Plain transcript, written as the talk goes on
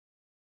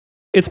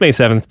It's May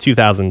 7th,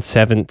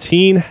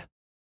 2017.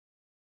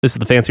 This is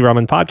the Fancy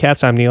Ramen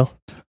Podcast. I'm Neil.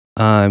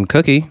 I'm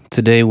Cookie.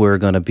 Today we're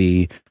going to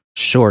be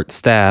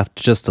short-staffed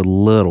just a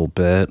little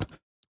bit.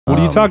 What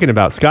are you talking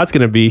about? Scott's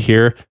going to be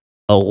here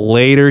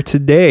later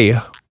today.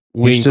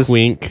 Wink,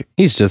 wink.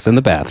 He's just in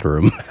the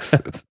bathroom.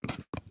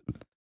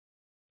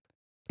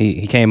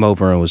 He came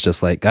over and was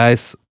just like,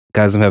 guys,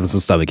 I'm having some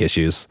stomach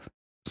issues.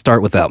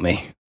 Start without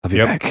me. I'll be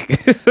back.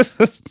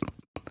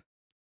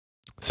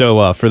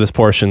 So for this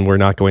portion, we're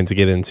not going to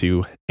get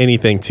into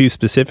anything too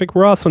specific.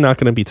 We're also not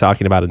going to be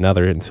talking about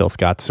another until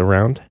Scott's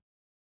around.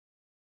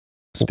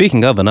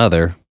 Speaking of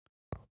another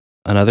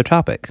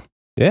topic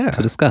to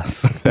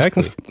discuss.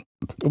 Exactly.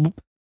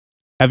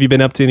 Have you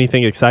been up to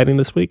anything exciting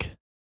this week?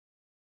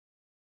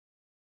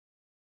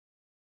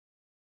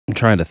 I'm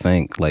trying to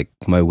think. Like,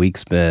 my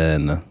week's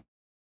been...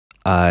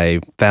 I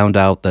found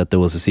out that there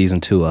was a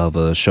season 2 of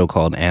a show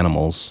called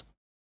Animals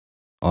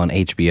on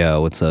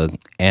HBO. It's a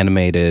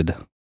animated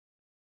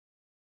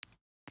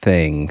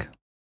thing.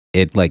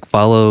 It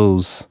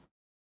follows...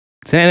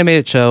 It's an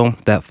animated show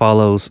that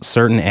follows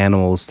certain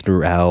animals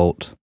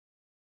throughout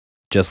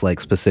just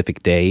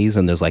specific days,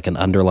 and there's an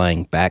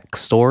underlying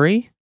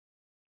backstory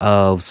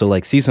of... So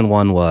season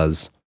 1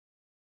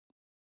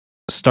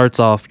 starts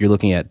off, you're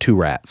looking at 2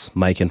 rats,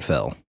 Mike and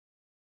Phil,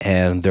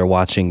 and they're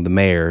watching the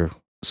mayor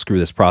screw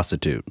this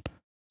prostitute.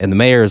 And the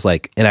mayor is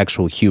an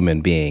actual human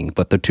being,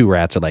 but the 2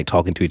 rats are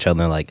talking to each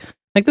other and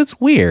they're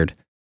that's weird.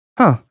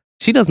 Huh.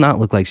 She does not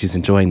look like she's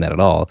enjoying that at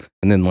all.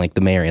 And then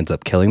the mayor ends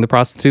up killing the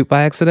prostitute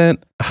by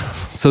accident.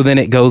 So then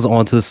it goes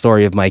on to the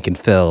story of Mike and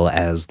Phil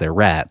as their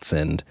rats,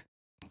 and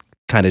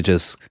kind of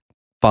just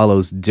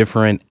follows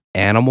different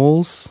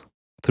animals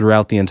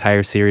throughout the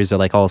entire series.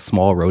 They're all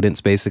small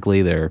rodents,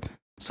 basically.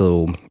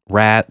 So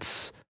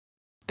rats,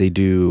 they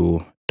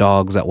do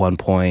dogs at one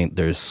point,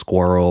 there's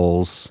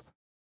squirrels.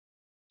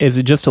 Is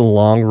it just a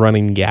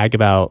long-running gag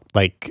about,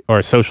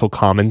 or social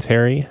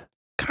commentary?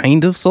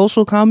 Kind of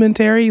social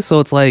commentary. So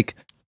it's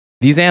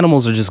these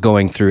animals are just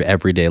going through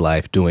everyday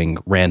life, doing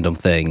random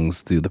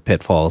things through the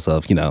pitfalls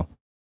of,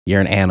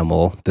 you're an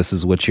animal, this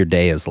is what your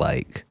day is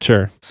like.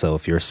 Sure. So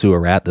if you're a sewer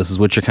rat, this is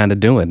what you're kind of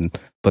doing.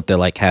 But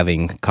they're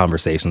having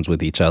conversations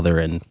with each other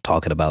and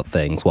talking about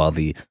things, while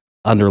the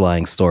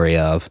underlying story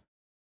of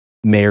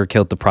mayor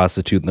killed the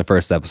prostitute in the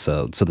first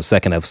episode. So the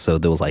second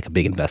episode, there was a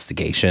big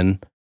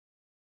investigation.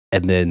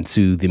 And then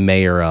to the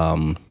mayor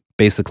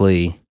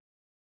basically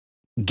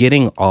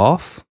getting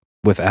off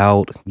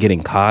without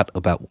getting caught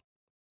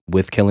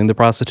with killing the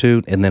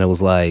prostitute. And then it was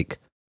the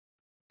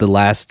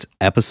last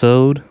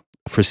episode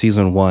for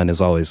season 1 is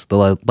always,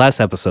 the last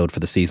episode for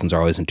the seasons are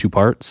always in 2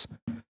 parts.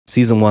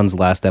 Season 1's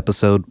last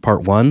episode,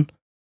 part 1,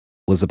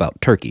 was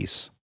about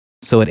turkeys.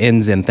 So it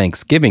ends in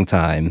Thanksgiving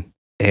time.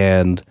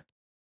 And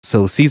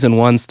so season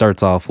 1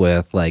 starts off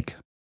with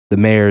the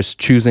mayor's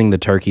choosing the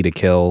turkey to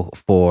kill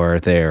for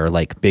their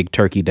big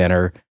turkey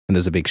dinner, and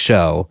there's a big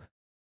show.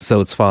 So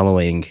it's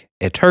following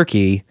a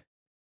turkey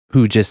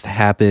who just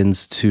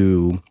happens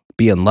to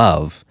be in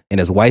love, and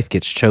his wife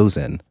gets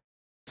chosen.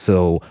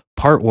 So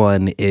part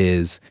 1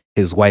 is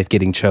his wife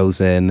getting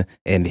chosen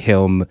and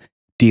him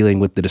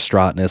dealing with the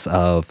distraughtness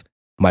of,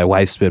 my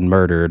wife's been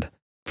murdered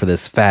for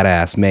this fat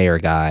ass mayor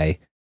guy.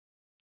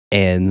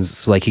 And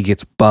so he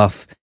gets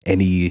buff,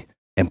 and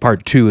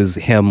part 2 is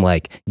him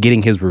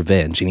getting his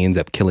revenge, and he ends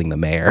up killing the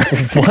mayor.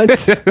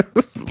 What?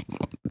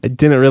 I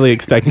didn't really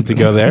expect it to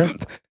go there.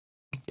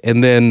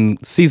 And then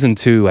season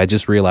 2, I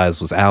just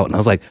realized was out, and I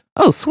was like,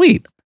 oh,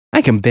 sweet.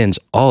 I can binge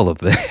all of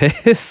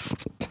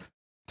this.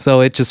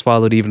 So it just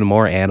followed even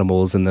more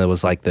animals, and there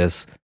was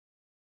this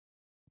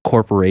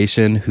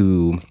corporation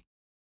who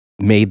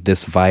made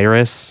this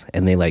virus,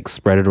 and they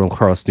spread it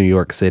across New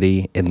York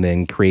City and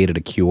then created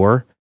a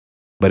cure.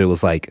 But it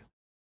was the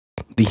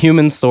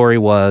human story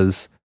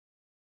was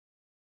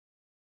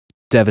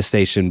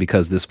devastation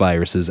because this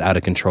virus is out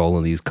of control,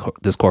 and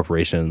this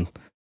corporation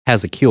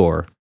has a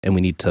cure, and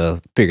we need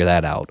to figure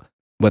that out.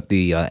 But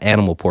the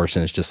animal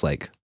portion is just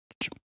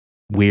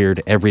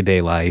weird everyday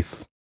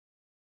life.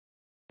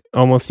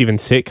 Almost even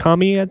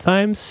sitcom-y at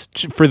times,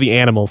 for the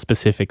animal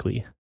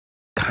specifically.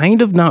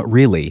 Kind of, not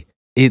really.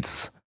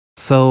 It's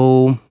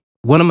so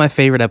one of my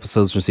favorite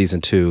episodes from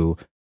season 2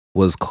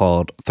 was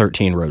called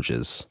 13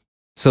 Roaches.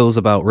 So it was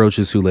about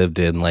roaches who lived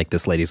in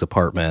this lady's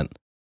apartment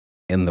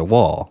in the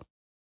wall.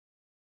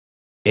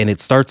 And it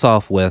starts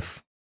off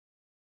with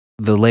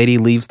the lady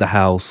leaves the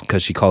house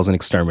because she calls an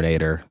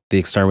exterminator. The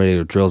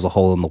exterminator drills a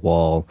hole in the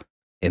wall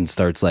and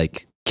starts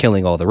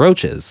killing all the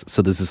roaches.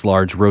 So there's this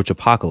large roach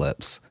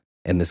apocalypse.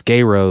 And this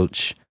gay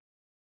roach,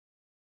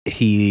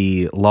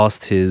 he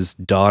lost his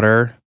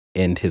daughter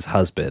and his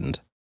husband.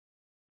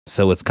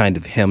 So it's kind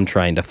of him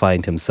trying to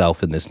find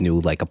himself in this new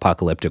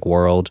apocalyptic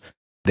world.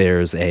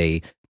 There's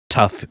a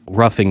tough,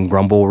 rough and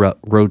grumble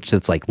roach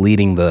that's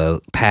leading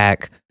the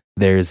pack.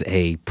 There's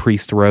a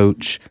priest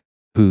roach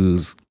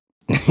who's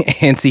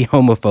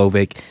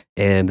anti-homophobic,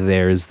 and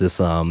there's this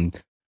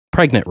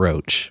pregnant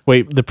roach.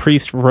 Wait, the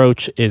priest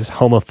roach is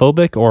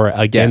homophobic or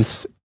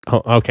against? Yes.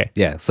 Oh, okay.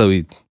 Yeah, so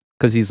he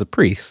because he's a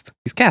priest.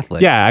 He's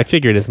Catholic. Yeah, I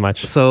figured as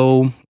much.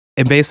 So,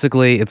 and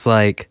basically, it's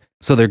like,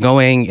 so they're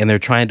going and they're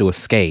trying to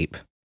escape.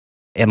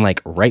 And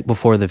like right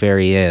before the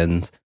very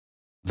end,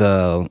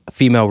 the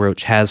female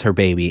roach has her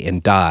baby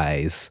and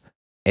dies.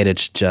 And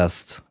it's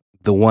just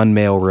the one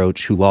male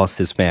roach who lost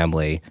his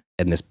family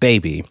and this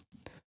baby.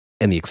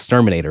 And the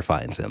exterminator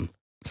finds him.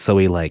 So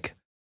he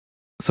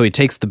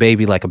takes the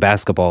baby like a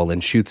basketball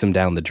and shoots him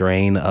down the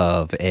drain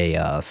of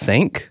a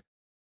sink.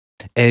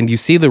 And you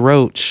see the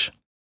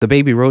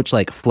baby roach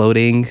like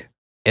floating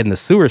in the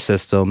sewer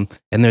system.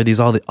 And there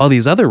are all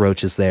these other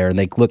roaches there. And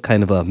they look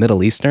kind of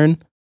Middle Eastern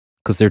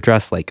because they're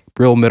dressed like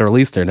real Middle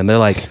Eastern. And they're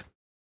like,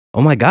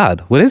 oh my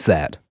God, what is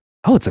that?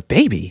 Oh, it's a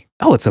baby.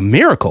 Oh, it's a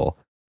miracle.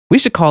 We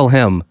should call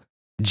him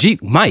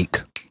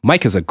Mike.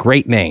 Mike is a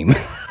great name.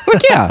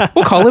 Like, yeah,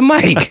 we'll call him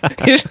Mike.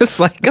 It's just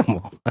like, come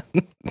on.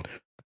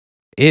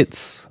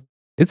 It's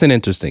an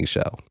interesting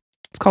show.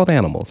 It's called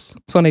Animals.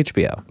 It's on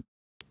HBO.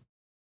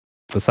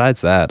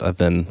 Besides that, I've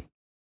been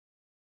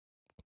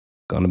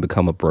going to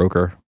become a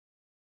broker.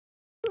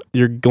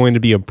 You're going to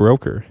be a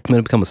broker? I'm going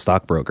to become a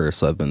stockbroker,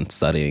 so I've been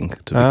studying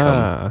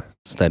to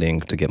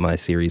get my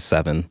Series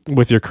 7.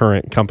 With your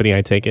current company,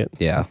 I take it?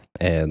 Yeah,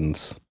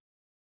 and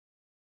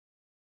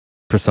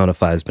Persona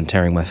 5 has been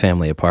tearing my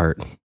family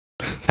apart.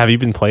 Have you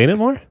been playing it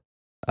more?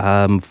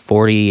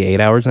 48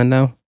 hours in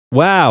now.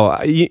 Wow.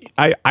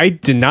 I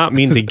did not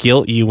mean to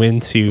guilt you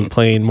into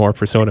playing more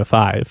Persona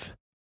 5.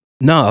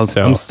 No,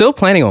 I'm still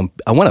planning on,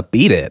 I want to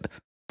beat it,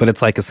 but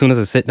it's like as soon as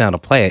I sit down to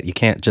play it, you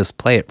can't just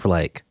play it for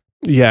like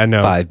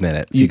 5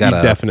 minutes. You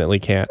definitely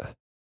can't.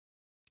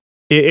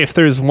 If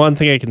there's one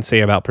thing I can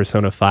say about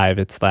Persona 5,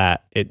 it's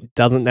that it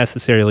doesn't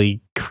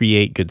necessarily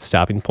create good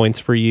stopping points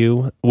for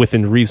you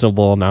within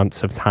reasonable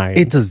amounts of time.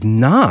 It does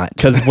not.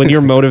 Because when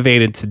you're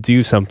motivated to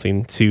do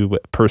something, to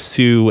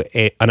pursue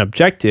an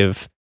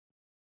objective,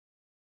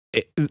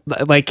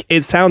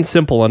 it sounds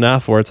simple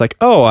enough where it's like,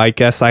 oh, I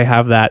guess I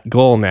have that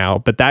goal now.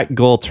 But that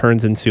goal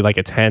turns into like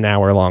a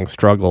 10-hour long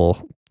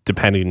struggle,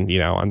 depending,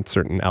 on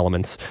certain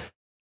elements.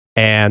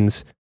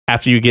 And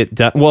after you get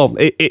done, well,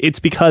 it's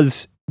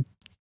because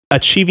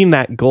achieving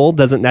that goal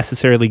doesn't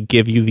necessarily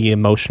give you the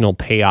emotional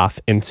payoff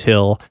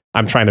until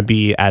I'm trying to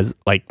be as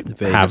vague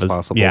as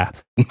possible. Yeah.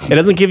 It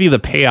doesn't give you the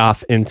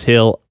payoff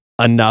until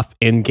enough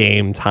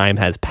in-game time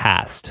has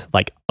passed,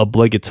 like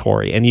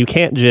obligatory. And you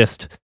can't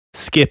just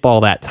skip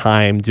all that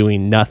time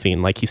doing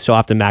nothing. Like you still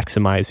have to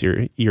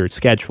maximize your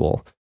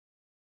schedule.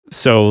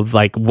 So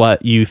like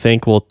what you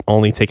think will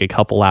only take a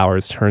couple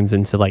hours turns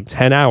into like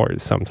 10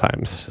 hours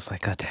sometimes. It's just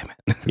like, God damn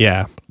it.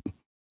 Yeah.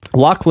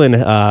 Lachlan,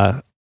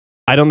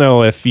 I don't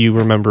know if you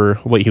remember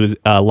what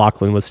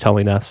Lachlan was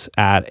telling us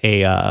at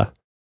a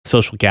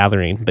social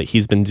gathering, but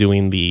he's been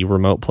doing the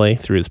remote play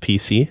through his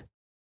PC.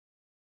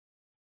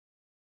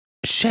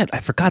 Shit, I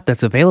forgot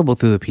that's available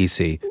through the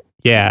PC.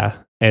 Yeah,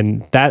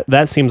 and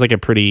that seems like a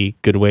pretty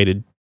good way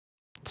to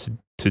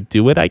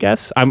do it, I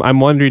guess. I'm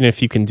wondering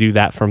if you can do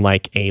that from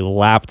like a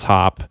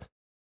laptop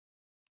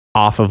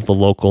off of the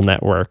local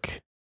network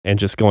and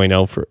just going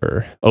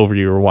over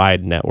your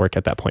wide network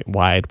at that point,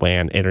 wide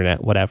WAN,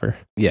 internet, whatever.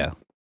 Yeah.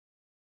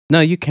 No,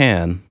 you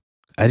can.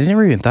 I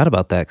never even thought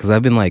about that because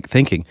I've been like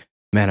thinking,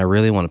 man, I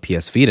really want a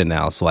PS Vita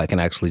now so I can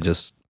actually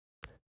just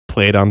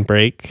play it on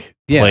break,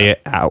 play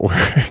it at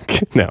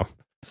work. No.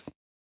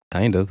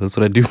 Kind of. That's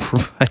what I do for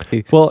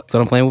my... Well, that's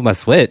what I'm playing with my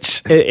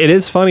Switch. It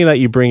is funny that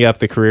you bring up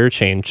the career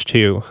change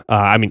too.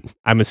 I mean,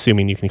 I'm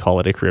assuming you can call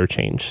it a career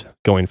change,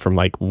 going from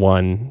like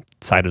one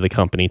side of the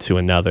company to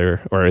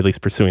another, or at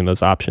least pursuing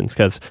those options.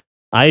 Because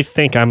I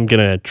think I'm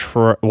going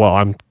to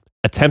I'm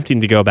attempting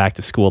to go back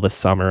to school this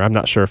summer. I'm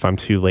not sure if I'm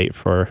too late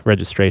for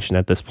registration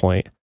at this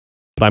point,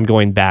 but I'm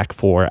going back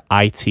for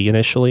IT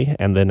initially,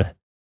 and then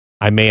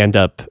I may end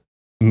up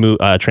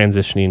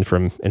transitioning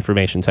from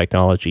information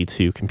technology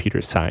to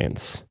computer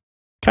science.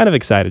 Kind of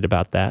excited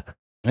about that.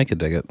 I could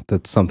dig it.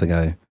 That's something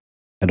I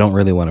don't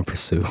really want to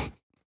pursue.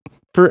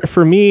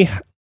 For me,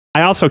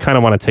 I also kind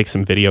of want to take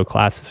some video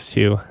classes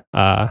too,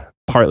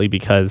 partly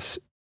because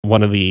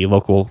one of the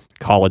local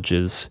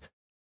colleges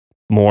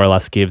more or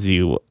less gives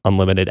you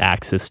unlimited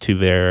access to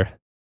their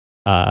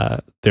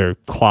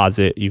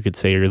closet, you could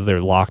say, or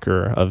their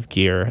locker of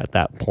gear at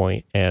that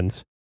point.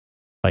 And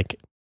like,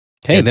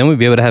 hey, then we'd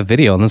be able to have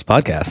video on this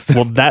podcast.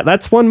 Well,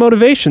 that's one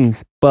motivation,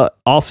 but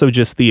also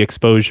just the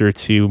exposure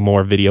to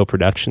more video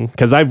production.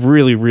 Because I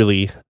really,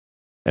 really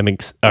am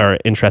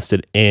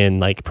interested in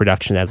like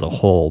production as a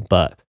whole.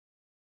 But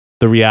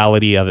the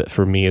reality of it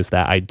for me is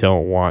that I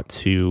don't want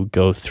to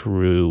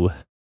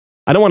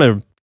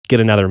get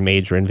another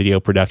major in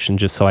video production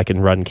just so I can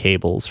run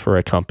cables for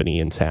a company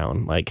in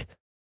town. Like,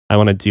 I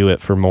want to do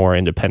it for more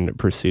independent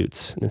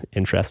pursuits,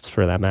 interests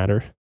for that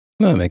matter.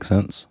 No, that makes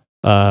sense.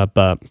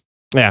 But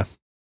yeah,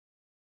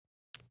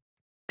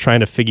 trying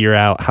to figure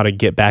out how to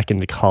get back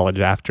into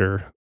college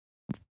after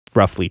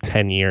roughly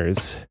 10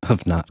 years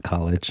of not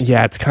college.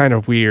 Yeah, it's kind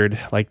of weird.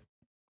 Like,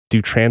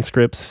 do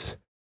transcripts,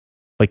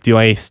 like, do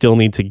I still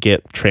need to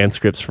get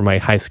transcripts from my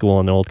high school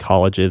and old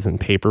colleges in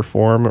paper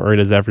form, or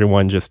does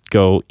everyone just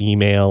go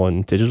email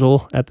and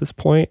digital at this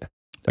point?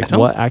 Like,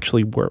 what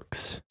actually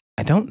works?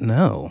 I don't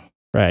know.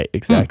 Right,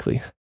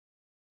 exactly.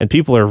 And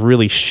people are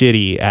really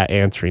shitty at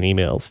answering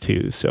emails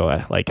too. So I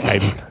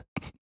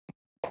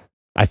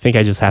think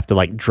I just have to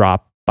like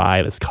drop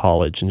by this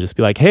college and just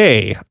be like,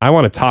 hey, I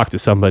want to talk to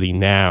somebody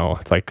now.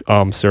 It's like,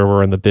 sir,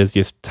 we're in the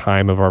busiest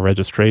time of our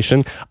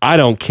registration. I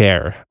don't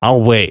care.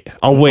 I'll wait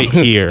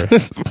here.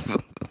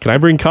 Can I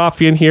bring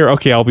coffee in here?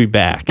 Okay, I'll be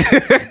back.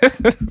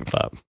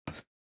 But,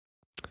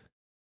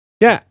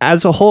 yeah,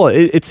 as a whole,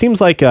 it seems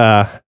like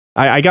I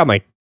got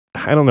my,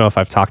 I don't know if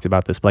I've talked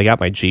about this, but I got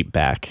my Jeep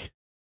back.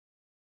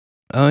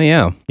 Oh,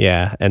 yeah.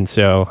 Yeah. And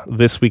so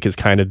this week has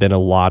kind of been a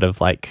lot of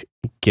like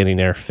getting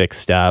there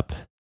fixed up,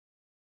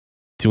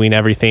 doing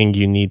everything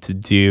you need to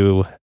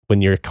do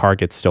when your car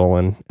gets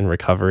stolen and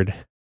recovered.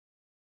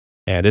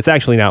 And it's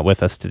actually not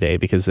with us today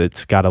because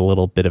it's got a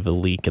little bit of a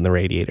leak in the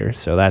radiator.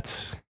 So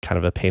that's kind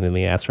of a pain in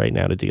the ass right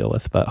now to deal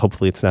with, but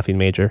hopefully it's nothing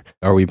major.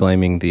 Are we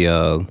blaming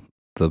the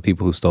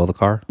people who stole the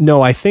car?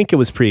 No, I think it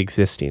was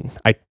pre-existing.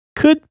 I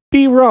could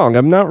be wrong.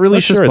 I'm not really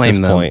sure at this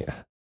point.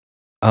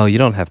 Oh, you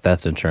don't have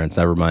theft insurance.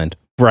 Never mind.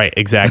 Right,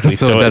 exactly.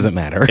 So it doesn't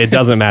matter. It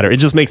doesn't matter. It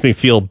just makes me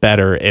feel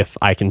better if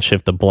I can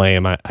shift the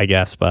blame, I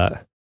guess.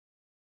 But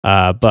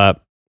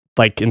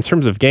like in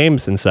terms of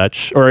games and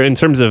such, or in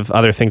terms of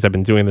other things I've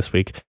been doing this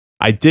week,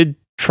 I did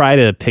try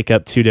to pick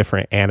up 2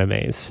 different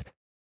animes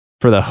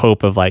for the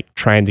hope of like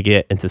trying to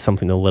get into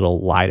something a little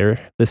lighter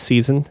this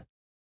season.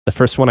 The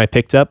first one I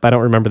picked up, I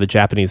don't remember the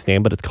Japanese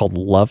name, but it's called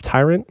Love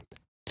Tyrant.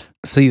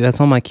 See,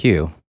 that's on my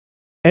queue.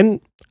 And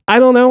I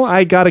don't know,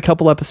 I got a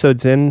couple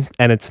episodes in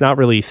and it's not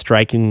really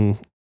striking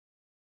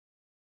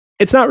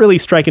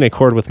a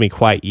chord with me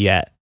quite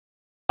yet.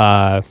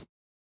 But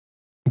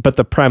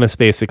the premise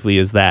basically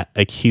is that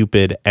a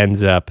Cupid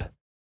ends up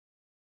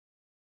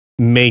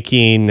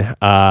making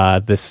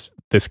this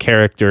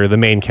character, the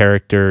main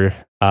character,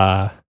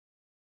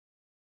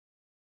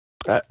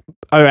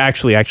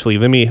 actually,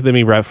 let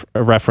me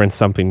reference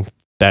something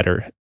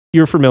better.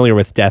 You're familiar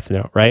with Death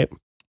Note, right?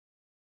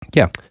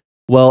 Yeah.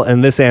 Well,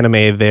 in this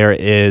anime, there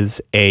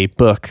is a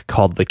book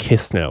called The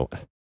Kiss Note.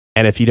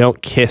 And if you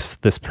don't kiss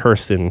this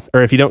person,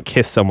 or if you don't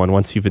kiss someone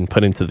once you've been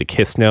put into the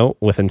Kiss Note,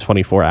 within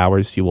 24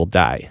 hours, you will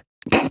die.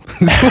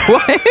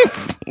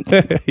 What?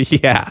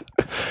 Yeah.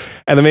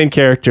 And the main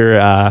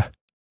character,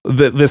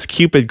 this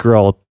Cupid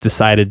girl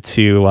decided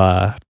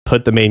to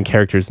put the main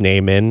character's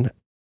name in,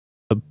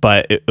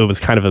 but it was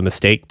kind of a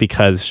mistake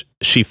because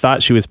she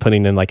thought she was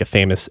putting in like a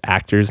famous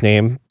actor's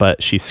name,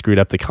 but she screwed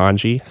up the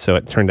kanji. So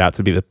it turned out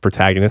to be the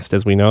protagonist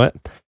as we know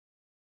it.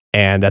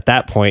 And at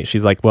that point,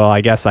 she's like, well,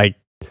 I guess I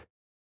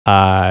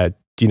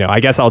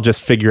guess I'll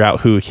just figure out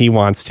who he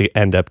wants to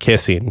end up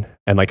kissing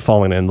and like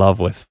falling in love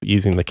with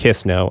using the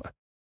Kiss Note.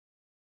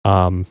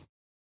 Oh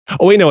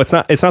wait, no, it's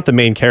not the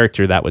main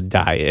character that would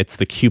die. It's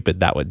the Cupid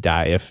that would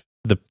die if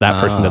that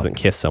person doesn't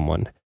kiss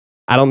someone.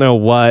 I don't know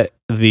what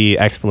the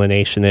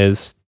explanation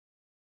is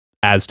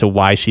as to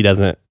why she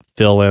doesn't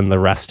fill in the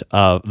rest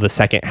of the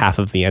second half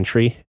of the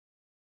entry.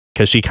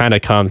 Because she kind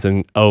of comes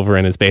over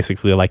and is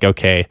basically like,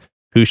 okay,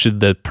 who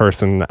should the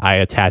person I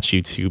attach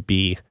you to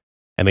be?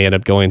 And they end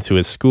up going to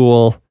his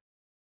school,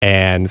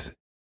 and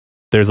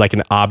there's like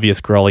an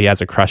obvious girl he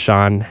has a crush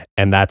on,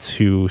 and that's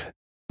who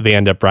they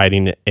end up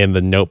writing in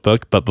the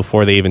notebook. But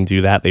before they even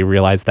do that, they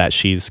realize that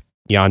she's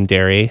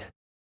yandere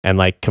and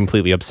like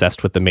completely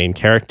obsessed with the main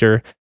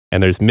character.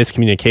 And there's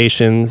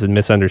miscommunications and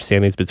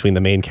misunderstandings between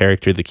the main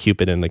character, the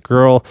Cupid, and the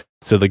girl.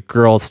 So the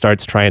girl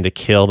starts trying to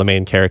kill the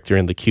main character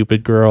and the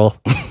Cupid girl.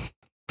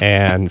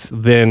 And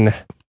then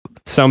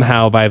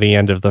somehow by the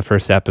end of the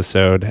first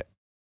episode,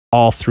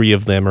 all 3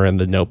 of them are in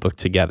the notebook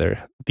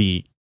together.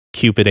 The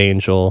Cupid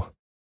angel,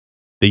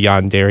 the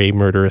yandere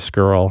murderous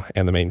girl,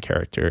 and the main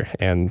character.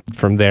 And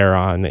from there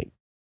on,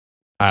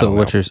 so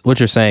what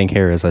you're saying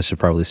here is I should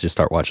probably just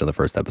start watching the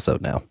first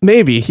episode now.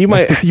 Maybe you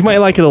might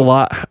like it a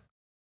lot.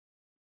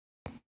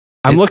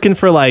 I'm looking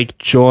for like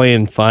joy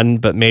and fun,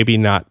 but maybe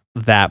not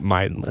that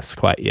mindless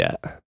quite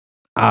yet.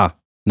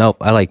 Nope.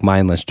 I like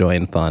mindless joy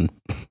and fun.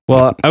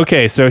 Well,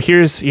 okay. So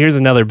here's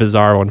another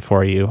bizarre one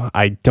for you.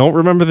 I don't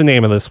remember the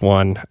name of this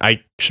one.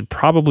 I should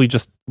probably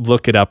just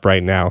look it up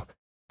right now.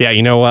 Yeah,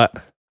 you know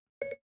what?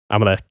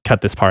 I'm going to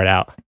cut this part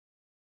out.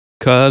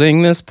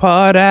 Cutting this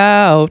part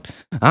out.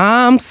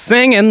 I'm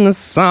singing the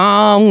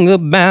song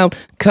about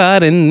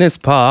cutting this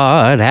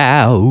part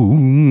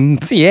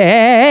out.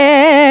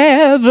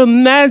 Yeah, the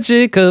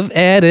magic of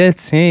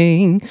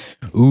editing.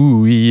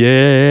 Ooh,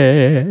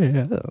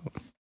 yeah.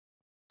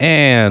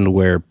 And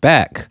we're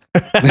back.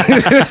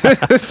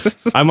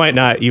 I might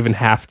not even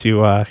have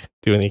to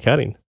do any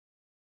cutting.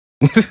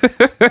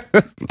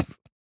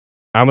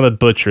 I'm going to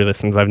butcher this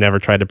since I've never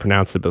tried to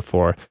pronounce it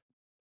before.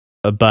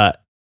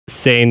 But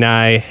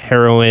Seinai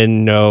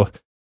Heroine no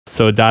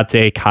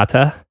Sodate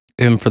Kata.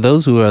 And for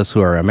those of us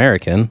who are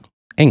American,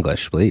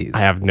 English, please.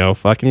 I have no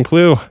fucking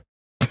clue.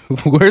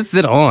 Where's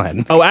it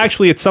on? Oh,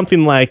 actually, it's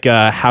something like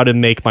How to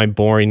Make My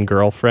Boring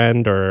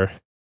Girlfriend or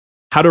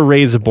How to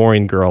Raise a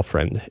Boring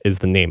Girlfriend is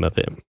the name of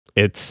it.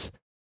 It's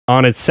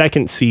on its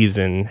 2nd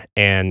season,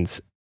 and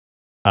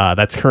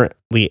that's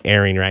currently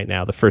airing right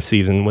now. The first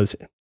season was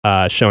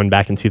shown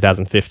back in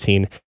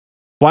 2015.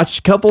 Watched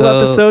a couple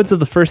episodes of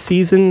the first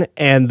season,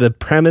 and the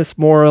premise,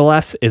 more or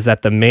less, is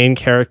that the main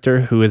character,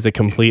 who is a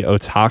complete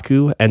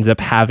otaku, ends up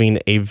having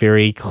a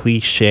very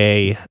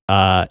cliche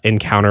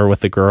encounter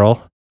with a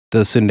girl.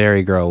 The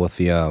Tsundere girl with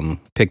the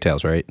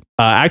pigtails, right?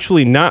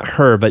 Actually, not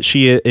her, but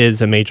she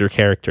is a major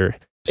character.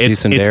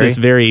 She's It's this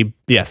very...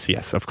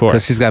 Yes, of course.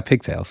 Because she's got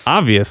pigtails.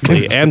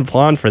 Obviously, and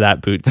blonde for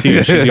that boot,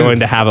 too. She's going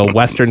to have a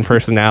Western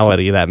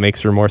personality that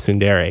makes her more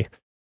Tsundere.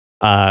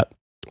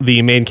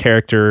 The main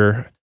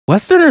character...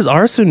 Westerners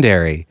are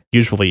Tsundere.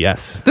 Usually,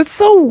 yes. That's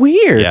so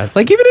weird. Yes.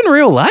 Like, even in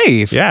real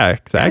life. Yeah,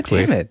 exactly.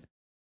 God damn it.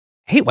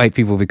 I hate white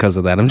people because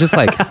of that. I'm just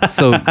like,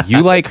 so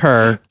you like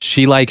her,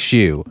 she likes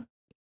you.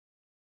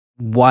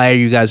 Why are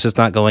you guys just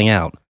not going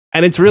out?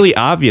 And it's really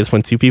obvious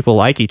when two people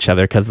like each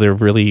other because they're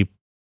really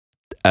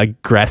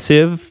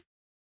aggressive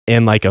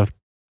in like a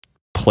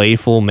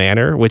playful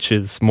manner, which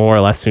is more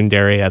or less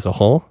Tsundere as a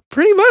whole.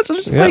 Pretty much. I'm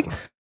just like,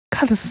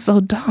 God, this is so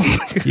dumb.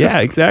 Yeah,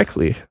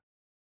 exactly.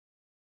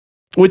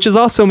 Which is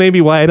also maybe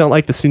why I don't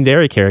like the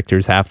Tsundere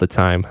characters half the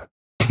time.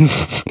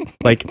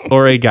 Like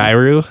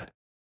Origairu.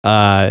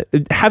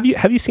 Have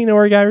you seen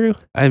Origairu?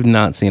 I have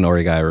not seen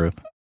Origairu.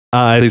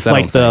 It's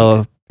like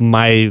the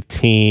My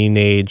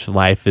Teenage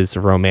Life is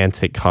a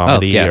Romantic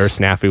Comedy or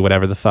Snafu,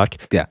 whatever the fuck.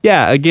 Yeah.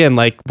 Yeah, again,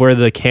 like where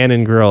the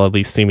canon girl, at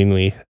least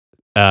seemingly,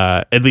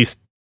 at least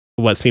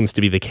what seems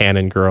to be the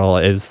canon girl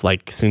is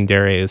like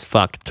Tsundere as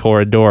fuck.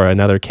 Toradora,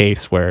 another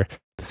case where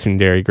the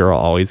Tsundere girl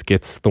always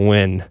gets the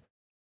win.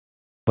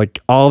 Like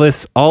all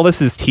this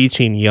is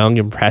teaching young,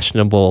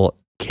 impressionable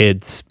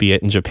kids, be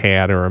it in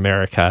Japan or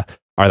America,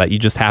 are that you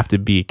just have to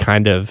be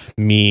kind of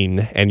mean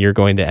and you're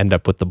going to end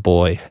up with the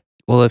boy.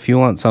 Well, if you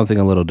want something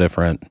a little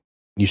different,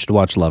 you should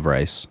watch Love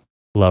Rice.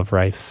 Love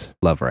Rice.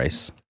 Love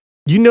Rice.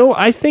 You know,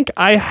 I think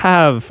I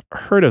have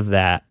heard of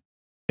that.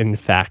 In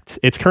fact,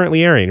 it's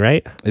currently airing,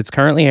 right? It's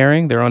currently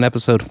airing. They're on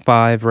episode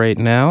 5 right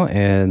now,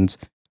 and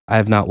I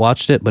have not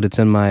watched it, but it's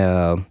in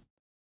my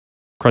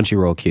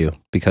Crunchyroll queue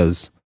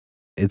because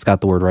it's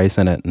got the word rice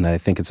in it, and I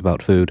think it's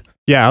about food.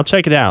 Yeah, I'll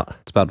check it out.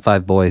 It's about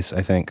 5 boys,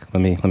 I think.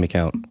 Let me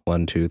count.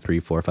 1, 2, 3,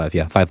 4, 5.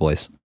 Yeah, 5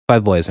 boys.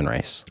 5 boys and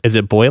rice. Is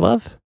it boy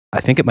love? I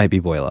think it might be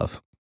boy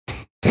love.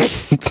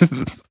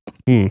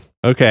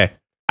 Okay.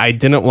 I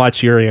didn't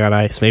watch Yuri on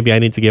Ice. Maybe I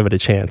need to give it a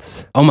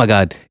chance. Oh my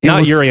God.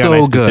 Not Yuri on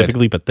Ice good.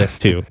 specifically, but this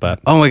too. But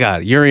oh my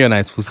God. Yuri on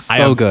Ice was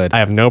so good. I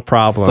have no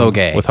problem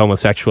with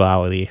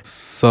homosexuality.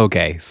 So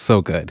gay.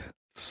 So good.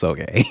 So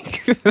gay.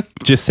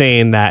 Just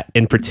saying that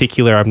in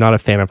particular, I'm not a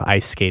fan of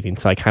ice skating.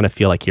 So I kind of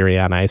feel like Yuri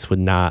on Ice would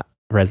not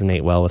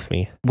resonate well with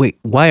me. Wait,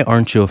 why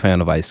aren't you a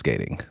fan of ice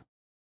skating?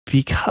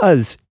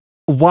 Because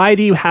why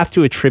do you have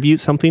to attribute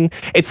something?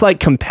 It's like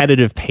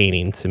competitive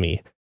painting to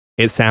me.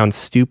 It sounds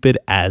stupid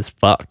as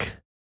fuck.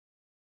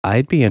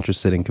 I'd be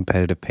interested in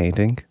competitive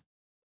painting.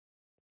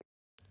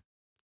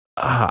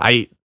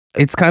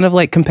 It's kind of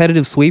like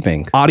competitive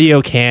sweeping.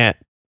 Audio can't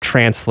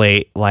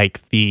translate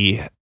like the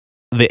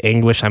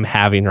English I'm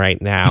having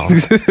right now.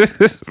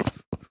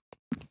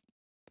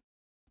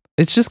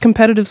 It's just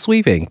competitive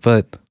sweeping,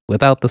 but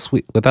without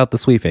the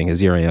sweeping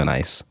is Yuri on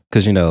Ice.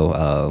 Because you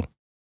know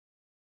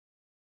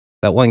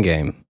that one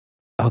game.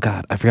 Oh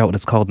God, I forgot what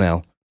it's called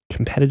now.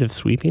 Competitive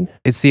sweeping?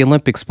 It's the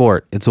Olympic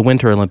sport. It's a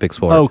winter Olympic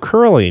sport. Oh,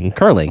 curling.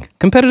 Curling.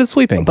 Competitive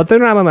sweeping. But they're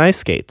not on ice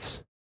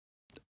skates.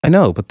 I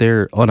know, but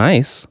they're on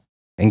ice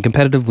and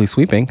competitively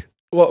sweeping.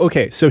 Well,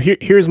 okay, so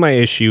here's my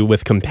issue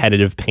with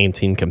competitive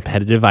painting,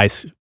 competitive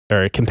ice,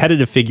 or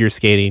competitive figure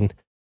skating,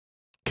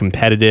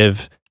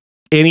 competitive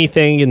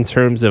anything in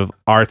terms of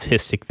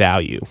artistic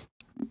value.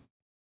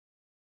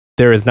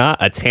 There is not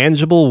a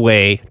tangible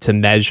way to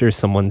measure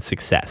someone's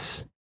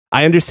success.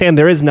 I understand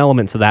there is an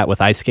element to that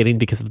with ice skating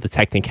because of the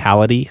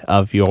technicality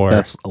of your...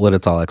 That's what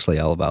it's all actually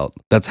all about.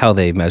 That's how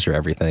they measure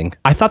everything.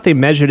 I thought they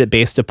measured it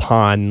based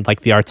upon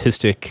like the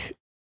artistic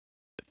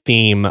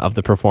theme of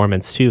the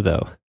performance too,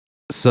 though.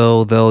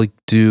 So they'll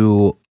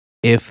do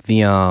if the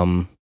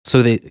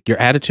your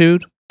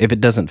attitude, if it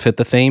doesn't fit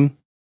the theme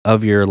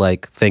of your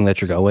like thing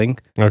that you're going,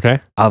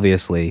 okay,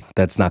 obviously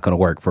that's not going to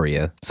work for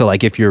you. So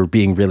like if you're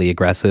being really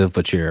aggressive,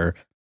 but your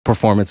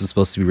performance is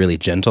supposed to be really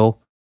gentle.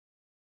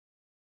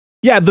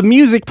 Yeah, the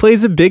music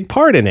plays a big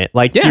part in it.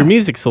 Like your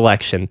music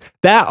selection,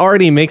 that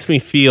already makes me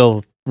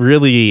feel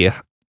really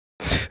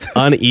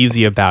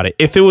uneasy about it.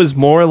 If it was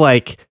more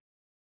like,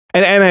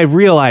 and I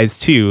realize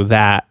too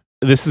that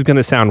this is going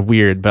to sound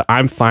weird, but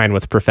I'm fine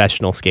with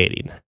professional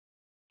skating.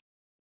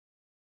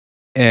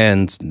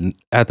 And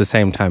at the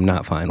same time,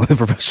 not fine with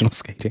professional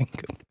skating.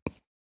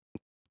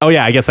 Oh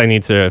yeah, I guess I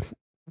need to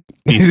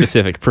be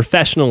specific.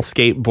 Professional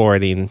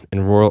skateboarding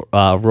and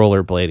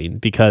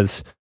rollerblading,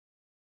 because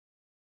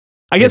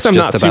I guess I'm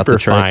not super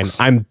fine.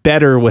 I'm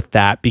better with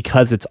that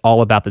because it's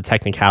all about the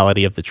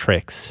technicality of the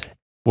tricks.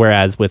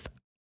 Whereas with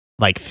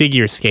like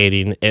figure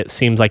skating, it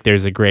seems like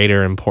there's a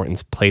greater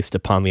importance placed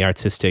upon the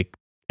artistic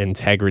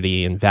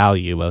integrity and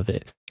value of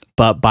it.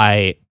 But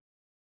by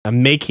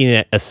making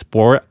it a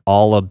sport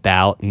all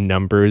about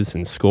numbers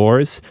and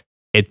scores,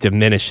 it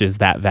diminishes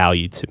that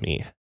value to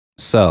me.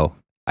 So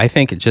I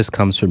think it just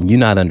comes from you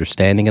not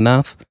understanding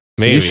enough.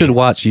 So Maybe. you should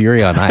watch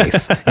Yuri on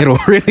Ice. It'll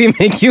really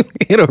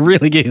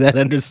give you that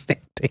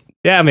understanding.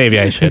 Yeah, maybe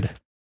I should.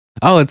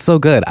 Oh, it's so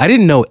good. I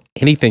didn't know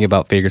anything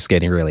about figure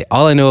skating, really.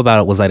 All I knew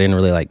about it was I didn't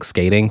really like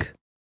skating,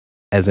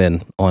 as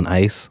in on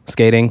ice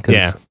skating,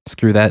 because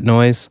screw that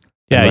noise.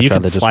 Yeah, you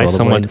can just slice rollerblade.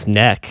 someone's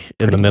neck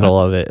in the middle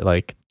of it.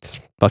 Like, it's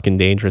fucking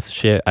dangerous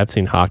shit. I've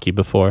seen hockey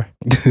before.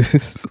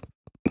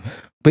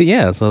 But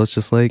yeah, so it's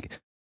just like,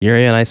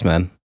 Yuri on Ice,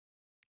 man.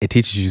 It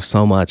teaches you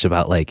so much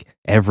about like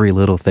every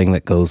little thing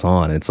that goes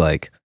on. It's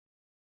like,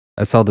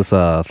 I saw this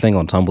thing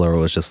on Tumblr where it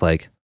was just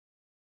like,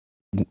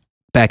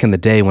 back in the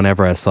day,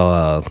 whenever I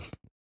saw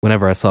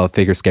a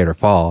figure skater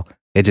fall,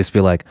 it'd just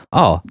be like,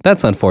 oh,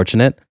 that's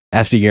unfortunate.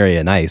 After Yuri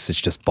on Ice,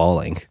 it's just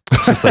bawling.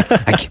 It's just like,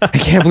 I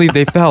can't believe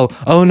they fell.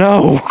 Oh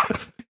no.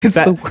 It's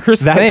the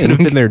worst that thing. That could have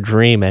been their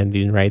dream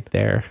ending right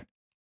there.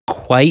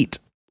 Quite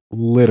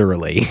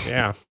literally.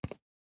 Yeah.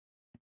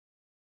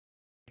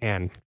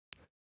 Man.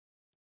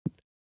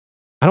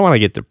 I don't want to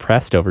get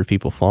depressed over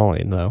people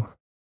falling, though.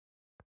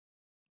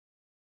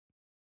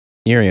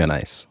 Yuri on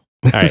Ice.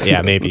 All right,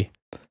 yeah, maybe.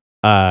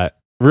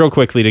 Real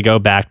quickly, to go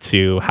back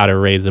to How to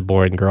Raise a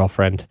Boring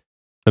Girlfriend,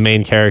 the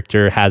main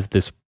character has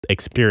this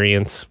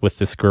experience with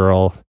this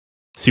girl,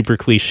 super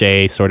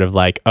cliche, sort of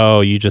like, oh,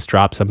 you just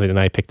dropped something and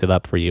I picked it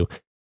up for you.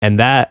 And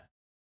that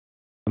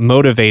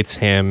motivates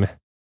him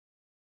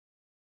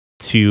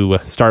to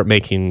start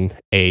making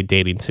a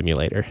dating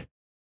simulator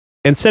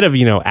instead of,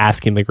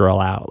 asking the girl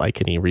out like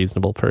any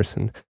reasonable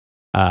person.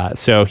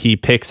 So he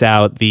picks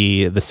out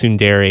the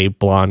Tsundere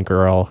blonde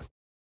girl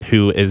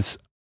who is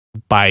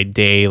by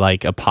day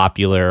like a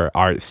popular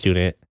art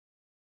student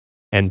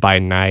and by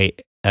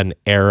night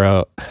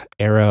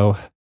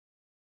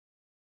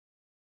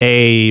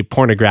a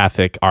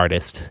pornographic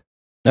artist.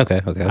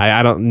 Okay.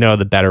 I don't know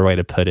the better way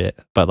to put it,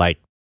 but like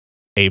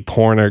a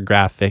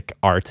pornographic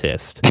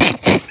artist.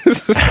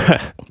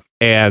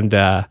 And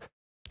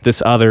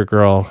this other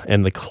girl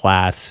in the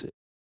class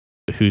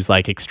who's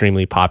like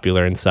extremely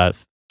popular and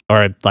stuff,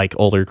 or like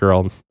older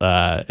girl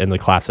in the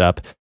class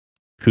up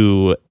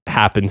who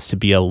happens to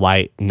be a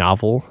light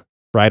novel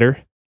writer.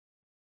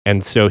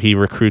 And so he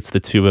recruits the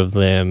two of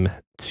them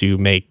to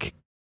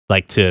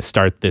to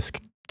start this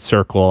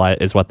circle,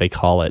 is what they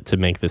call it, to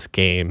make this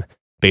game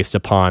based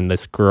upon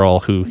this girl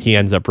who he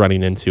ends up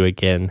running into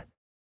again.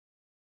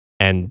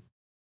 And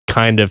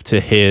kind of to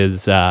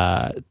his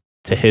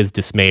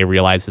dismay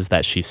realizes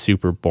that she's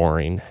super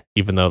boring,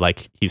 even though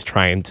like he's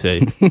trying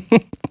to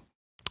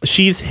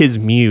she's his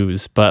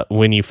muse, but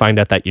when you find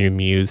out that your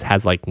muse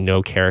has like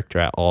no character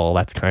at all,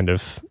 that's kind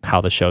of how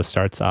the show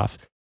starts off.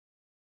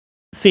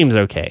 Seems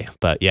okay,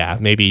 but yeah,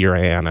 maybe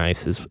Yuri on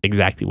Ice is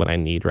exactly what I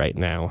need right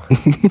now.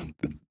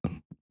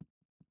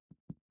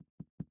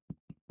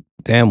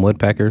 Damn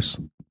woodpeckers.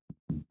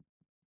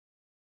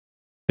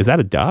 Is that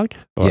a dog?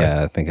 Or?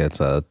 Yeah, I think it's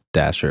a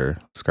dasher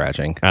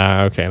scratching.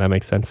 Okay, that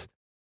makes sense.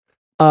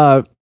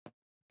 But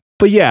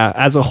yeah,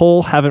 as a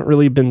whole, haven't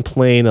really been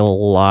playing a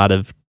lot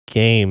of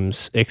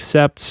games,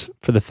 except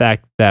for the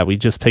fact that we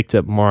just picked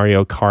up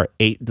Mario Kart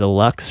 8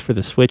 Deluxe for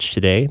the Switch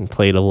today and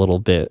played a little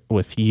bit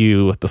with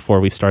you before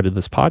we started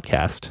this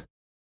podcast.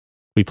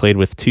 We played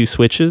with 2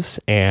 Switches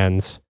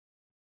and...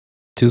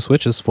 2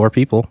 Switches, 4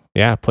 people.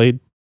 Yeah, played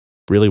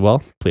really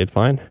well. Played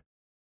fine.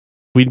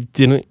 We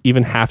didn't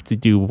even have to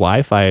do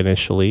Wi-Fi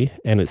initially,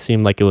 and it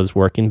seemed like it was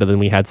working, but then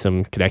we had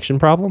some connection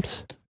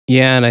problems.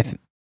 Yeah, and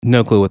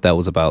no clue what that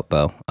was about,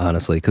 though,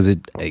 honestly, because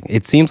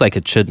it seems like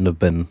it shouldn't have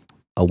been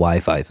a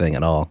Wi-Fi thing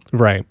at all.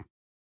 Right.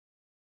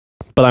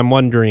 But I'm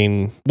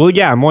wondering,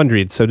 I'm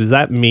wondering, so does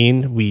that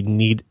mean we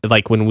need,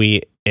 like when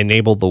we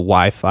enabled the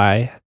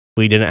Wi-Fi,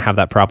 we didn't have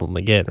that problem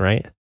again,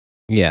 right?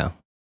 Yeah.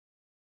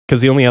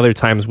 Because the only other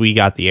times we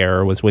got the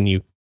error was when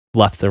you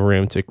left the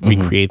room to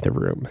recreate the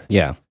room.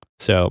 Yeah.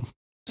 So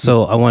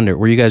I wonder,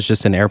 were you guys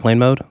just in airplane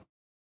mode?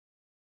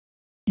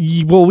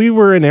 Well, we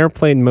were in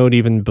airplane mode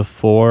even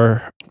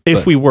before.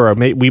 If we were,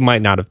 we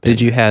might not have been. Did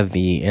you have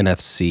the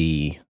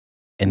NFC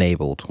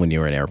enabled when you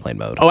were in airplane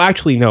mode? Oh,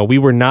 actually, no. We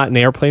were not in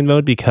airplane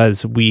mode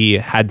because we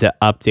had to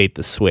update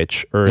the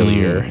Switch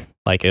earlier,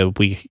 like a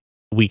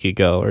week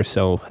ago or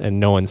so, and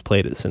no one's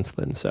played it since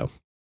then. So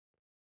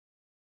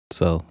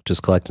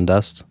just collecting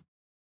dust?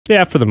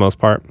 Yeah, for the most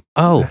part.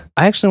 Oh,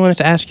 I actually wanted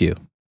to ask you.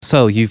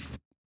 So you've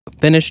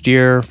finished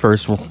your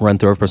first run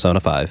through of Persona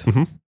 5.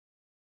 Mm-hmm.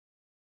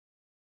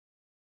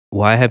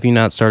 Why have you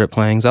not started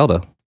playing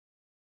Zelda?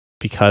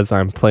 Because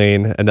I'm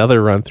playing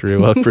another run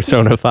through of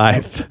Persona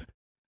 5.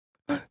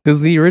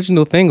 Because the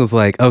original thing was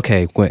like,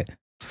 okay, wait.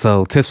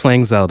 So Tiff's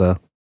playing Zelda.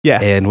 Yeah.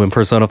 And when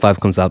Persona 5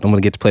 comes out, I'm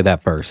going to get to play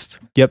that first.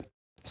 Yep.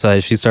 So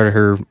has she started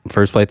her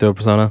first playthrough of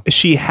Persona?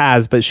 She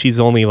has, but she's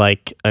only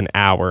like an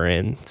hour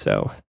in.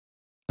 So.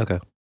 Okay.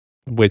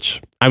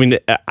 Which, I mean,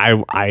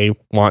 I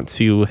want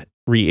to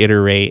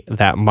reiterate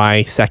that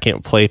my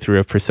second playthrough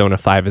of Persona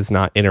 5 is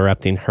not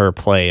interrupting her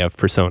play of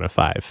Persona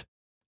 5.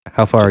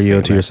 How far are you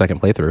into your second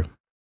playthrough?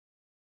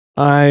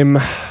 I'm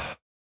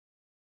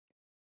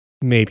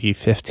maybe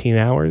 15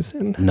 hours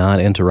in. Not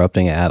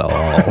interrupting at all.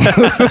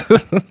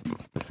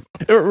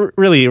 It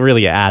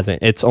really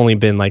hasn't. It's only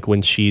been like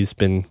when she's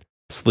been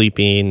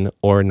sleeping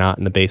or not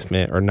in the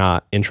basement or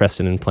not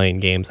interested in playing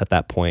games at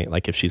that point,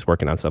 like if she's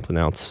working on something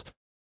else.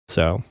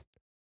 So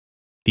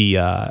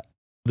the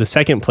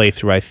second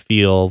playthrough I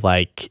feel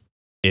like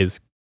is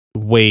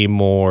way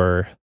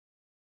more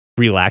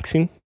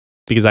relaxing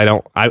because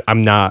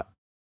I'm not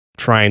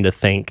trying to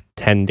think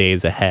 10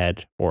 days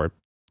ahead or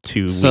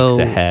 2 weeks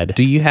ahead.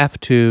 Do you have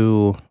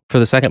to, for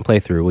the second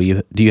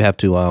playthrough, do you have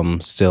to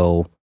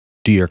still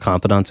do your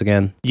confidants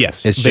again?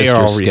 Yes. It's just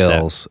your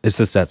skills. It's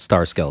just that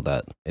star skill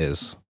that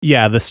is.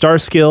 Yeah, the star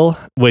skill,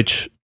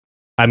 which,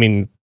 I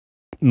mean,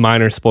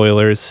 minor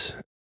spoilers,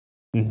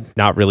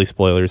 not really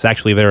spoilers.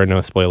 Actually, there are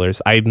no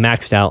spoilers. I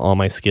maxed out all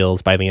my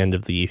skills by the end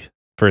of the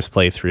first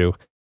playthrough.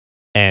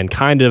 And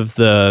kind of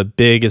the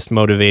biggest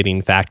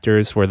motivating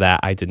factors were that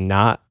I did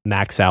not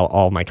max out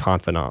all my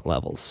confidant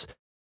levels.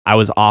 I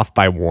was off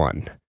by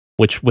 1,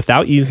 which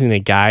without using a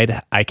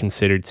guide, I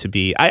considered to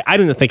be, I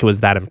didn't think it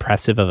was that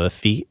impressive of a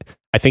feat.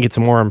 I think it's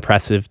more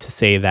impressive to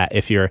say that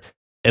if you're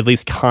at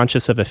least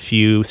conscious of a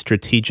few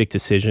strategic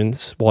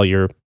decisions while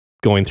you're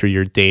going through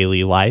your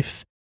daily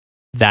life,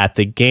 that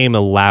the game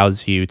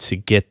allows you to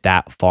get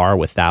that far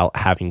without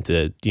having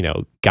to,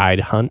 guide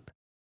hunt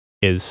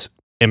is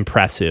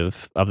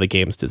impressive of the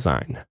game's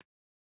design.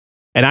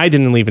 And I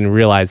didn't even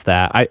realize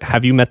that.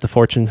 Have you met the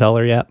fortune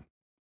teller yet?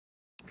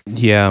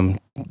 Yeah, I'm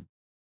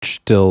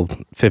still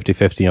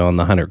 50-50 on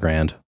the 100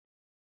 grand.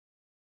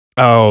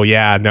 Oh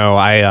yeah, no,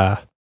 I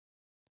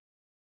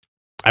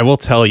will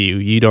tell you,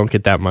 you don't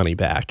get that money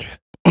back.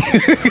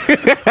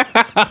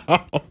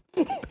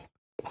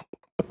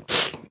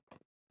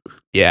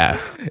 Yeah.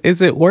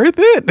 Is it worth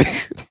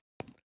it?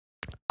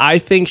 I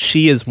think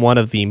she is one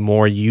of the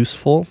more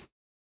useful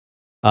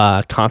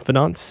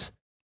confidants.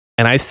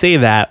 And I say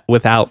that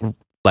without,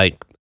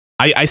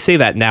 I say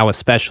that now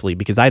especially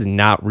because I did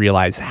not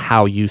realize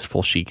how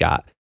useful she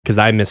got because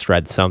I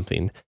misread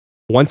something.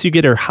 Once you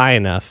get her high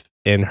enough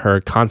in her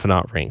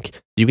confidant rank,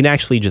 you can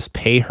actually just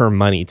pay her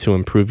money to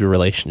improve your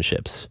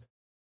relationships.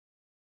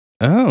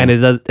 Oh. And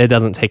it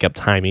doesn't take up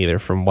time either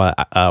from what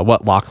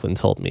Lachlan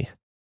told me.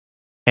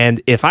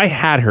 And if I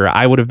had her,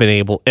 I would have been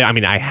able, I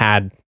mean, I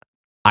had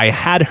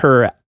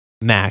her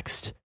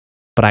maxed,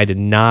 but I did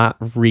not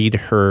read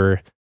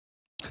her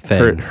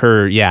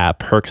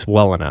perks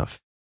well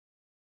enough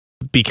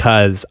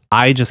because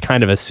I just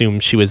kind of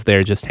assumed she was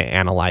there just to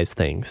analyze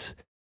things.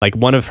 Like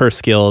one of her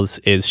skills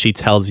is she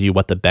tells you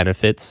what the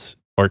benefits,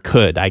 or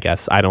could, I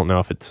guess. I don't know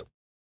if it's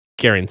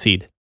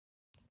guaranteed,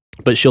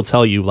 but she'll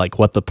tell you like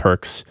what the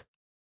perks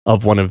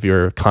of one of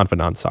your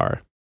confidants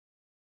are.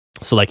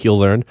 So like you'll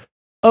learn,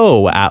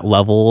 oh, at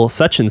level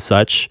such and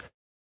such,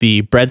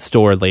 the bread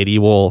store lady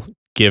will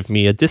give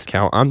me a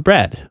discount on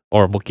bread,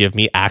 or will give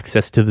me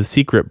access to the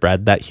secret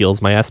bread that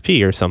heals my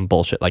SP or some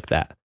bullshit like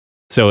that.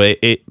 So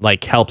it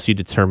like helps you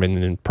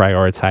determine and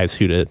prioritize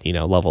who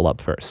to, level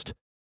up first.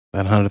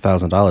 That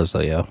 $100,000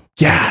 though, yo.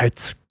 Yeah,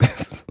 it's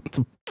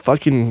a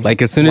fucking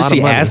like as soon as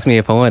she asked me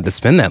if I wanted to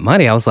spend that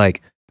money, I was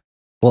like,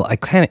 well, I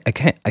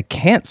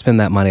can't spend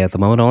that money at the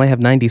moment. I only have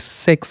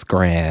 96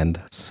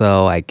 grand.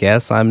 So I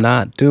guess I'm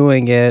not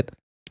doing it.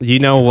 You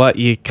know what?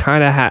 You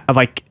kind of had,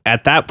 like,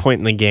 at that point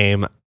in the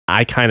game,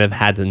 I kind of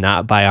had to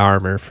not buy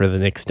armor for the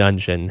next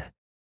dungeon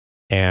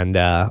and,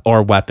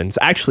 or weapons.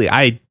 Actually,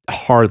 I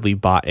hardly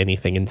bought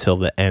anything until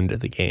the end of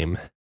the game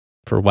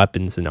for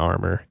weapons and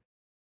armor.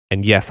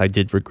 And yes, I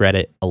did regret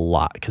it a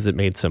lot because it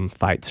made some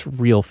fights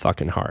real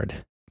fucking hard.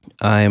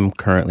 I'm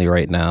currently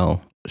right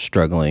now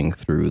struggling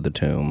through the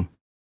tomb.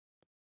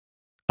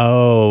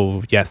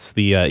 Oh, yes,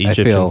 the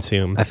Egyptian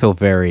tomb. I feel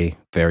very,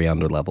 very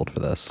underleveled for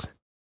this.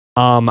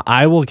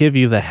 I will give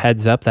you the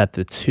heads up that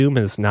the tomb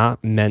is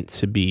not meant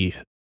to be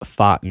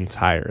fought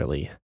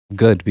entirely.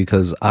 Good,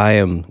 because I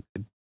am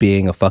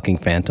being a fucking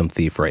phantom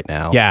thief right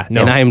now. Yeah,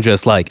 no. And I am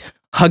just like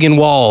hugging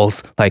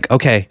walls. Like,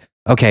 okay,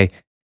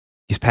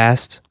 he's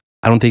passed.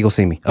 I don't think he'll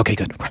see me. Okay,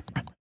 good.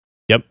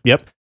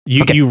 Yep.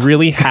 You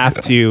really have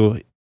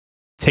to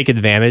take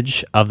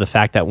advantage of the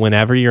fact that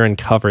whenever you're in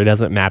cover, it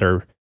doesn't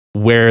matter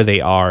where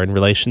they are in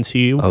relation to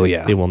you. Oh,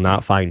 yeah. They will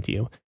not find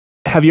you.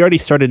 Have you already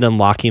started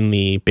unlocking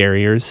the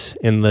barriers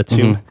in the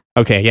tomb? Mm-hmm.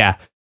 Okay, yeah.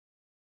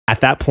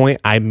 At that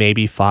point, I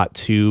maybe fought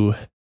 3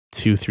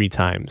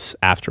 times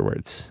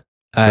afterwards.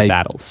 The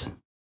battles.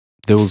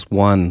 There was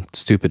one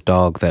stupid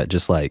dog that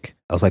just like,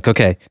 I was like,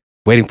 okay,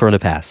 waiting for him to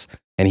pass.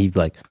 And he'd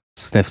like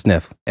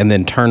sniff, and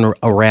then turn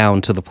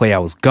around to the way I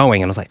was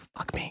going. And I was like,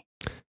 fuck me.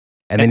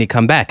 And then he'd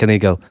come back and they'd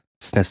go,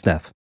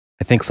 sniff.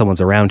 I think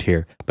someone's around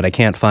here, but I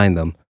can't find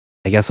them.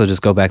 I guess I'll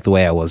just go back the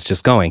way I was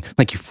just going.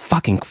 Like, you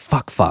fucking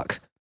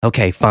fuck.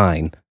 Okay,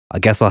 fine. I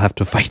guess I'll have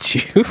to fight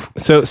you.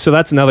 So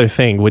that's another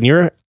thing. When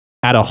you're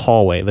at a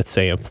hallway, let's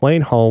say a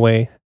plain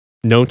hallway,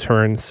 no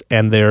turns,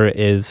 and there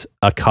is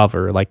a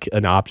cover, like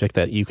an object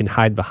that you can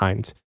hide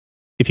behind.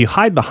 If you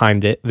hide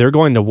behind it, they're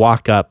going to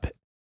walk up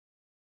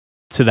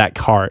to that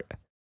cart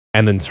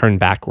and then turn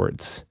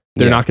backwards.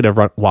 They're not going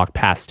to walk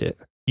past it.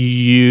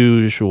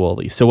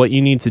 Usually. So what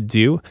you need to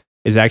do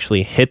is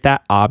actually hit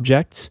that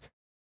object,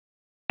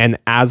 and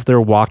as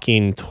they're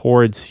walking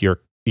towards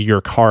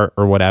your cart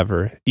or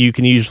whatever, you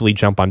can usually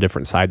jump on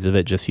different sides of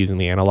it just using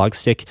the analog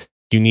stick.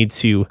 You need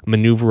to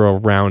maneuver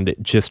around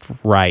it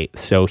just right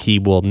so he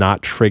will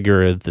not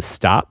trigger the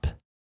stop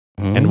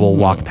and will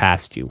walk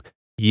past you.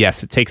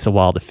 Yes, it takes a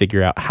while to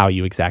figure out how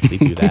you exactly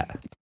do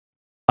that.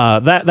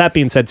 That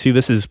being said, too,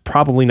 this is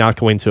probably not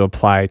going to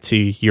apply to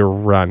your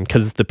run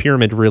because the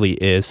pyramid really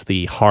is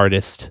the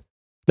hardest,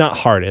 not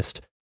hardest,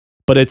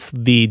 but it's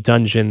the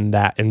dungeon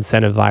that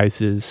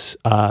incentivizes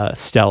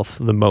stealth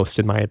the most,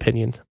 in my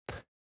opinion.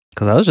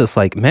 Because I was just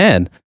like,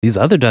 man, these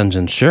other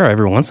dungeons, sure,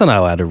 every once in a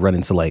while I had to run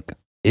into like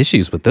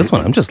issues, but this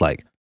one, I'm just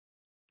like,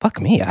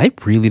 fuck me, I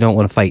really don't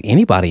want to fight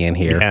anybody in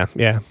here.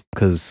 Yeah.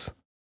 Because,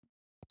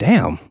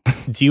 damn.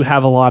 Do you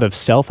have a lot of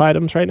stealth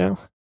items right now?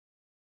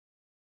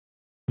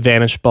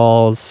 Vanish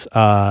balls.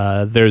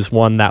 There's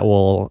one that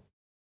will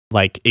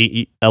like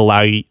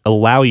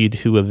allow you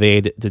to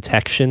evade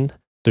detection.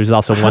 There's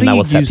also one that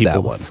will set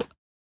people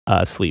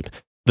sleep.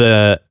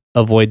 The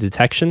avoid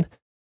detection.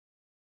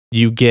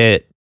 You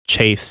get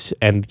chased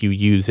and you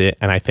use it,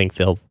 and I think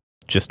they'll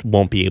just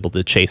won't be able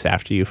to chase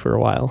after you for a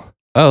while.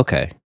 Oh,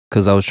 okay.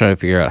 Because I was trying to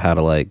figure out how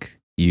to like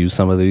use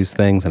some of these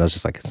things, and I was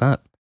just like, it's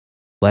not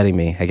letting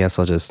me. I guess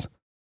I'll just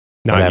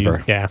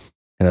whatever. Yeah.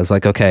 And I was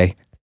like, okay.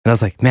 And I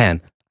was like,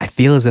 man, I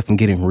feel as if I'm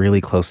getting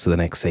really close to the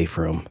next safe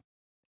room,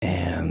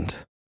 and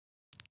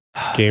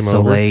Game it's so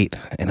over. late.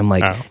 And I'm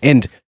like,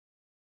 and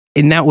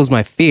that was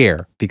my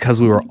fear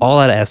because we were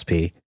all at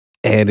SP,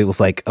 and it was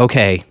like,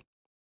 okay,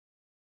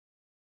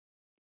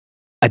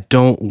 I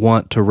don't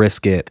want to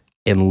risk it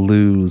and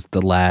lose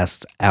the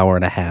last hour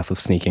and a half of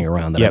sneaking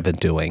around that I've been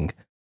doing.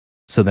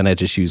 So then I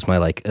just used my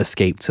like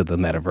escape to the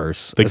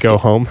metaverse. Go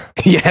home?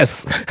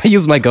 Yes. I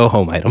used my go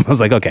home item. I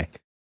was like, okay,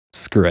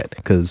 screw it.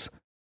 Because,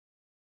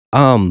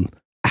 how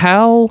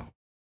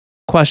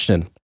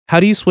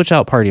do you switch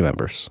out party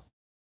members?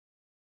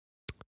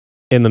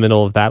 In the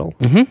middle of battle?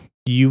 Mm-hmm.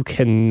 You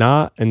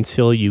cannot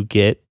until you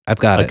get I've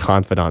got a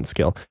confidant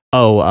skill.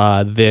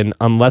 Then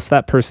unless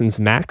that person's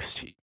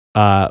maxed,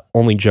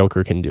 only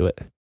Joker can do it.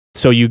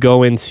 So you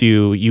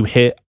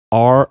hit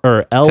R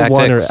or L1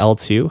 Tactics. or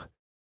L2,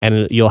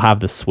 and you'll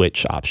have the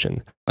switch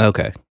option.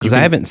 Okay. Because I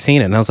haven't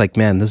seen it, and I was like,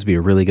 man, this would be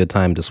a really good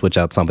time to switch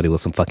out somebody with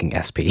some fucking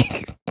SP.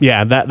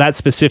 Yeah, that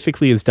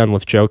specifically is done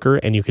with Joker,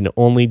 and you can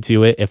only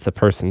do it if the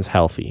person's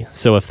healthy.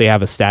 So if they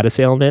have a status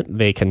ailment,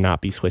 they cannot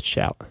be switched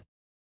out.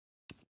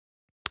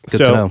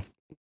 Good to know.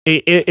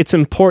 It's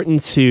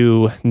important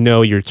to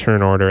know your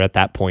turn order at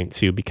that point,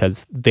 too,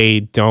 because they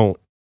don't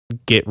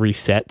get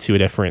reset to a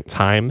different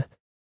time.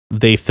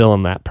 They fill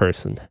in that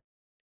person.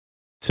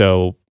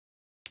 So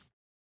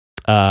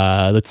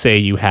let's say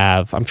you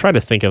have, I'm trying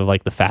to think of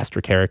like the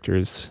faster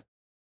characters.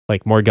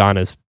 Like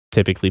Morgana's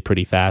typically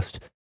pretty fast.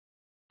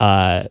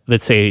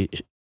 Let's say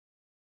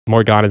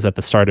Morgana's at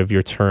the start of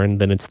your turn,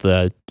 then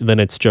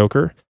it's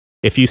Joker.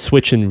 If you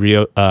switch in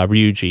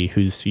Ryuji,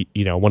 who's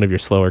one of your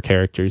slower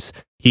characters,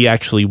 he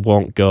actually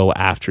won't go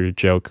after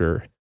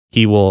Joker.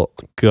 He will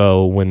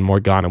go when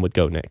Morgana would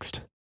go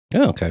next.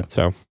 Oh, okay.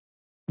 So,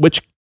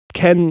 which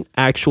can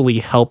actually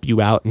help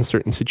you out in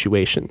certain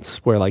situations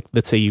where, like,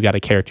 let's say you got a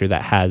character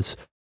that has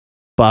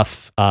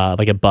buff,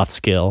 like a buff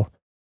skill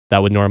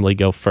that would normally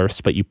go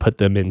first, but you put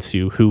them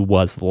into who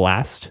was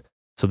last.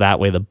 So that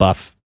way the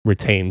buff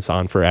retains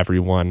on for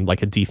everyone,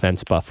 like a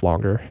defense buff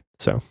longer.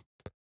 So,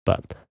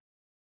 but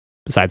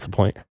besides the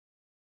point.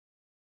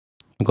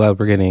 I'm glad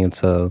we're getting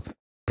into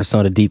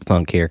Persona Deep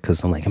Thunk here,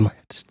 because I'm like,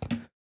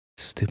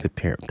 stupid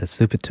pyramid, that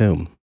stupid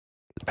tomb.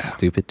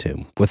 Stupid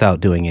tomb, without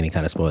doing any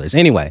kind of spoilers.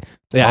 Anyway,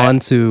 on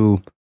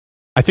to...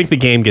 I think the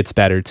game gets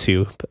better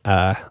too.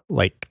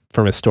 Like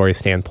from a story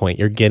standpoint,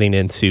 you're getting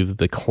into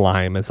the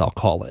climb, as I'll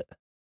call it,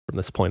 from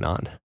this point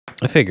on.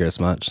 I figure as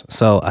much.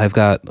 So I've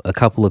got a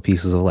couple of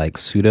pieces of like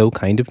pseudo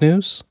kind of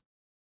news.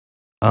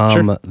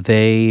 Sure.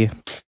 They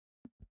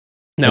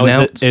now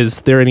announced...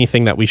 is there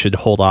anything that we should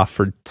hold off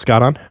for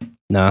Scott on?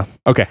 Nah.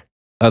 Okay.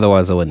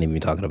 Otherwise, I wouldn't even be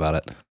talking about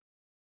it.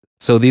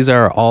 So these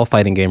are all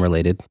fighting game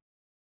related.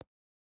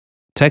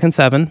 Tekken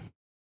 7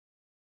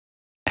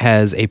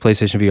 has a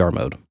PlayStation VR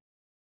mode.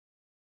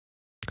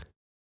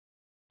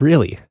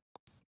 Really?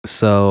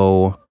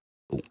 So,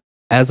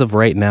 as of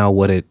right now,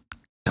 what it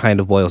kind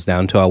of boils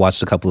down to, I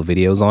watched a couple of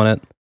videos on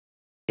it.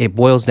 It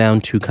boils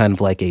down to kind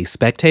of like a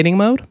spectating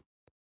mode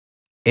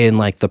in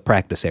like the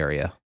practice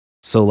area.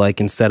 So, like,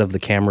 instead of the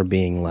camera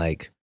being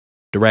like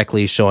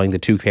directly showing the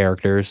two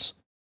characters,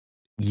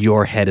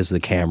 your head is the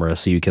camera,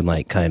 so you can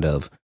like kind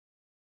of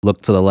look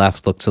to the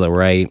left, look to the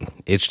right.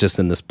 It's just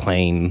in this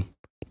plain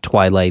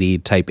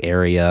twilighty type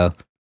area,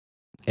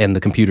 and the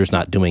computer's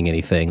not doing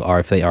anything, or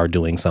if they are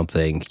doing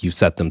something, you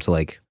set them to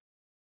like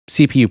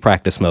CPU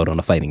practice mode on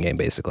a fighting game,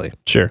 basically.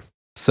 Sure.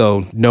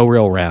 So no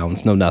real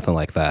rounds, no nothing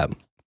like that.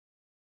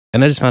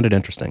 And I just found it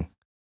interesting.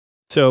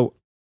 So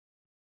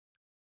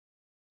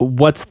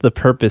what's the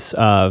purpose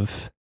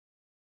of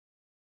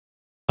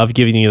of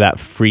giving you that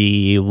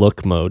free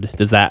look mode,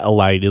 does that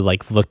allow you to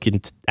like look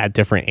at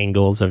different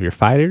angles of your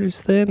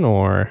fighters then,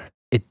 or?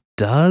 It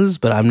does,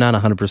 but I'm not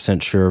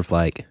 100% sure of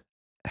like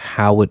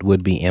how it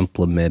would be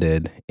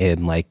implemented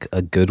in like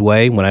a good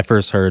way. When I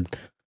first heard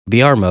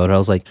VR mode, I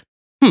was like,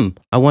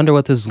 I wonder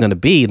what this is going to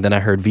be. And then I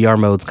heard VR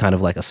mode's kind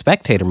of like a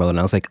spectator mode, and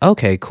I was like,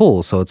 okay,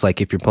 cool. So it's like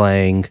if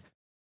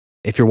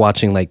you're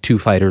watching like two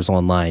fighters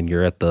online,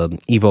 you're at the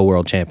Evo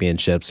World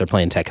Championships, they're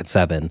playing Tekken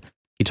 7,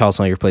 you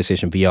toss on your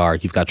PlayStation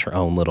VR, you've got your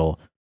own little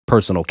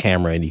personal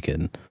camera and you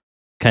can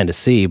kind of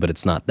see, but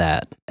it's not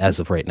that as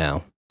of right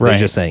now. Right. They're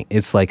just saying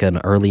it's like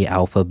an early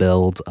alpha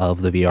build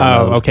of the VR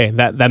mode. Oh, okay.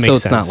 That makes sense. So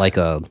it's not like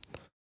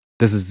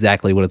this is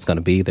exactly what it's going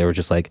to be. They were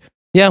just like,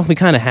 yeah, we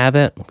kind of have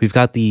it. We've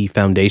got the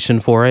foundation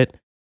for it.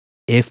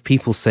 If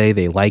people say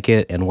they like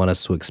it and want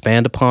us to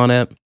expand upon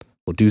it,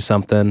 we'll do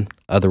something.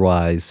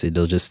 Otherwise,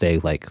 it'll just stay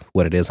like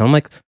what it is. And I'm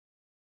like,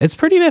 it's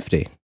pretty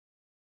nifty.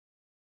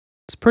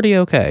 It's pretty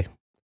okay.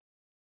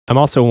 I'm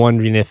also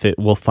wondering if it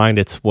will find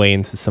its way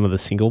into some of the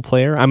single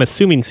player. I'm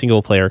assuming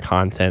single player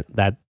content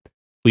that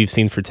we've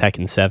seen for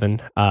Tekken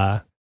 7.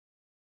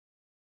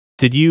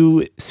 Did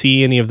you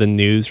see any of the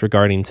news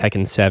regarding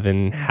Tekken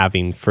 7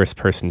 having first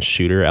person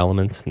shooter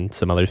elements and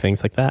some other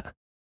things like that?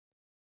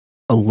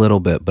 A little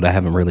bit, but I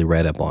haven't really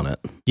read up on it.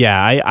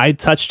 Yeah, I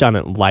touched on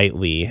it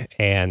lightly,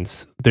 and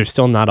there's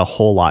still not a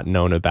whole lot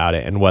known about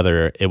it and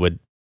whether it would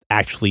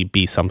actually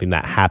be something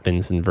that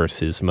happens in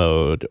versus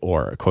mode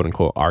or quote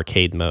unquote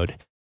arcade mode.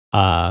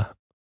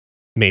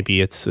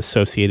 Maybe it's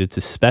associated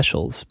to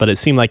specials, but it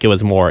seemed like it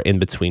was more in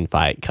between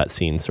fight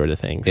cutscenes sort of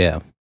things. Yeah.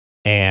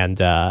 And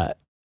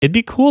it'd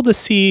be cool to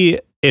see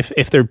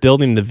if they're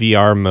building the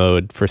VR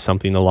mode for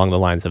something along the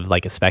lines of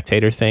like a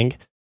spectator thing.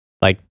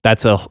 Like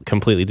that's a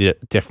completely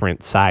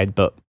different side,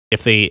 but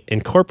if they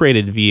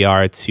incorporated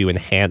VR to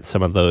enhance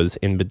some of those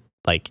in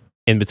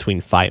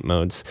between fight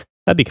modes,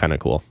 that'd be kind of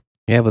cool.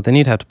 Yeah, but then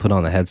you'd have to put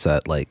on the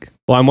headset. Well,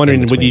 I'm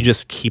wondering, would you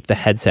just keep the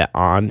headset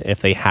on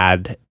if they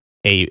had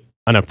an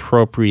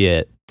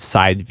appropriate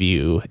side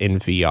view in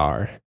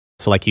VR?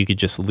 So like you could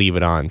just leave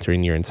it on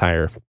during your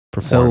entire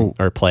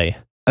or play.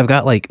 I've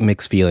got like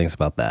mixed feelings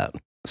about that.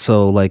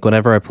 So like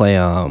whenever I play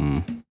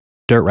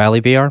Dirt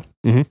Rally VR.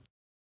 Mm-hmm.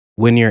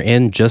 When you're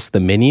in just the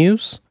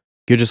menus,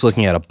 you're just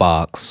looking at a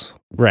box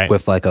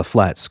with like a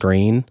flat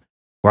screen,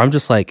 where I'm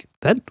just like,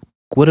 that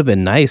would have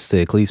been nice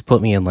to at least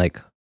put me in like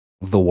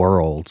the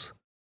world.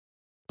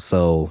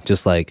 So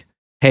just like,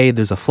 hey,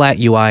 there's a flat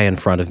UI in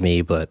front of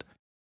me, but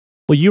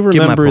well, you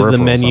remember the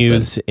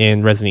menus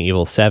in Resident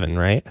Evil 7,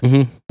 right?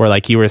 Mm-hmm. Where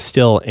like you were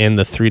still in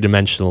the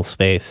 3-dimensional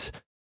space,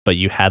 but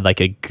you had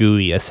like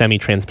a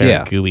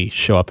semi-transparent GUI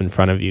show up in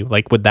front of you.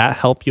 Like, would that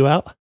help you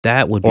out?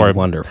 That would be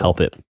wonderful. Help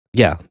it.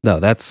 Yeah, no,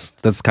 that's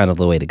kind of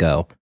the way to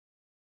go.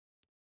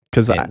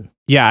 Because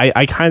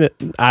I kind of,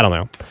 I don't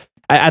know.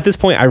 At this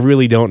point, I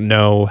really don't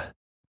know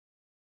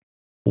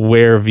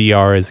where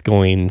VR is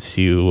going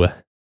to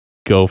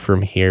go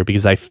from here,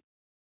 because I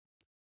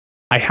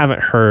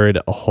haven't heard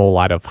a whole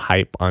lot of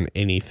hype on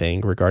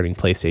anything regarding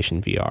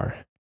PlayStation VR.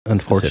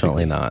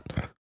 Unfortunately not.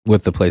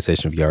 With the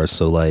PlayStation VR,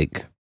 so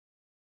like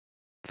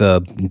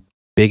the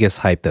biggest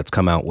hype that's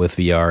come out with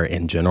VR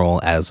in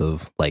general as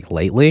of like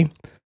lately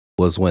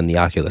was when the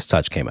Oculus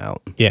Touch came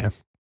out. Yeah.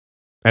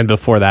 And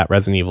before that,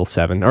 Resident Evil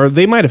 7. Or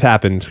they might have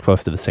happened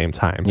close to the same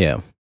time. Yeah.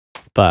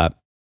 But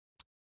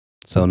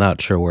so not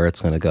sure where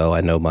it's going to go.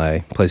 I know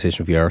my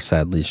PlayStation VR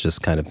sadly has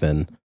just kind of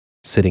been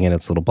sitting in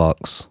its little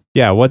box.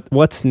 Yeah,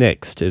 what's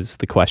next is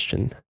the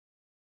question.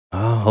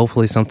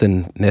 Hopefully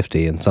something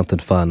nifty and something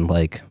fun.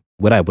 Like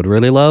what I would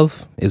really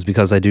love is,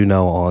 because I do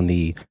know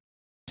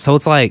so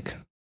it's like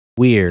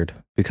weird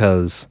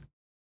because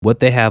what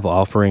they have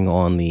offering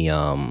on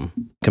the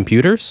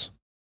computers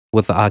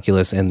with the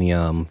Oculus and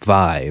the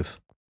Vive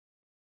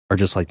are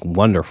just like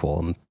wonderful.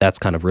 And that's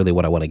kind of really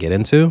what I want to get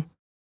into.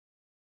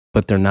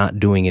 But they're not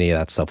doing any of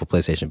that stuff with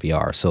PlayStation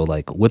VR. So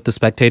like with the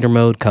spectator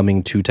mode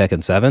coming to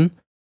Tekken 7,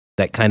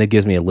 that kind of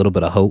gives me a little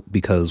bit of hope,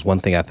 because one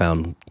thing I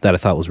found that I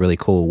thought was really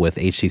cool with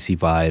HTC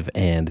Vive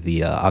and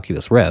the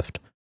Oculus Rift,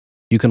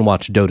 you can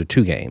watch Dota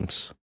 2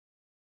 games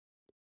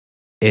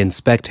in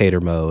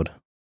spectator mode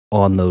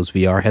on those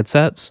VR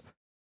headsets.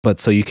 But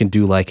so you can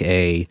do like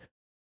a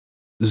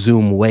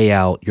zoom way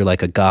out, you're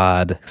like a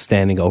god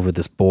standing over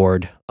this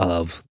board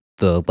of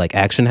the like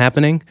action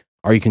happening,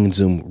 or you can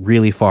zoom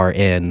really far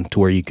in to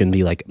where you can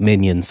be like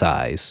minion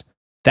size.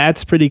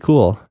 That's pretty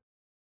cool.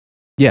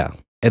 Yeah.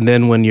 And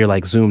then when you're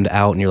like zoomed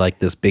out and you're like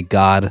this big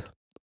god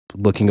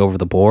looking over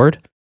the board,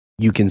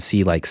 you can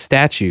see like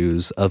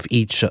statues of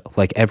each,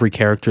 like every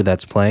character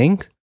that's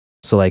playing.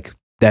 So like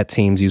that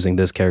team's using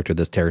this character,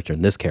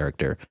 and this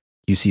character.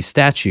 You see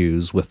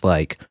statues with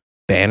like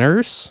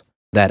banners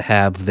that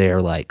have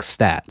their like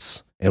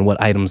stats and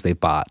what items they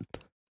bought.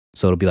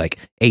 So it'll be like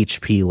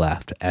HP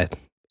left at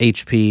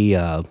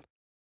HP.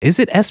 Is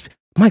it SP?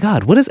 My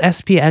God, what is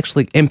SP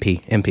actually?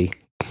 MP.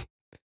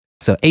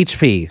 So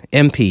HP,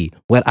 MP,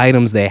 what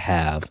items they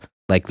have,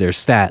 like their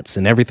stats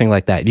and everything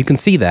like that. You can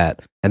see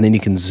that, and then you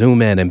can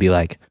zoom in and be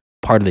like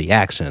part of the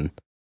action.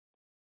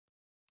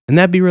 And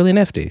that'd be really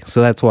nifty.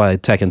 So that's why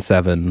Tekken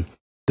 7,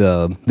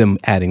 them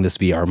adding this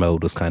VR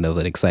mode was kind of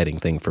an exciting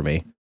thing for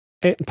me.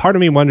 Part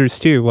of me wonders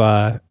too,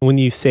 when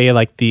you say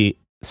like the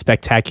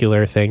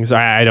spectacular things,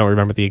 I don't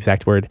remember the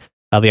exact word,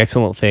 the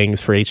excellent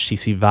things for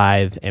HTC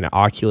Vive and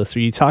Oculus, are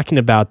you talking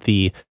about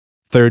the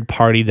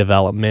third-party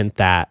development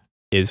that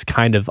is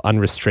kind of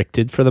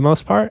unrestricted for the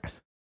most part?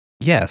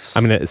 Yes.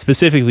 I mean,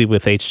 specifically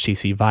with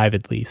HTC Vive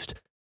at least.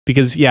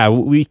 Because, yeah,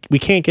 we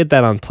can't get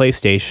that on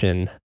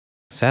PlayStation.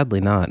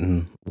 Sadly not.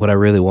 And what I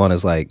really want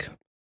is like...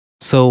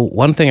 So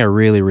one thing I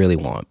really, really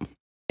want.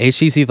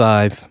 HTC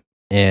Vive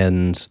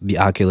and the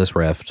Oculus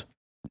Rift,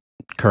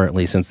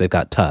 currently since they've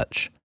got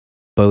touch,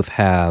 both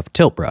have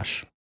tilt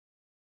brush.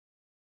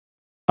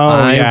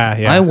 Oh, yeah.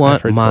 I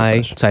want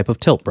my type of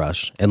tilt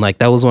brush. And like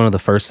that was one of the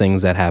first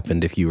things that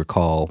happened, if you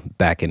recall,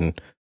 back in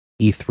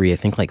E3, I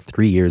think like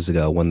 3 years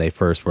ago when they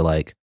first were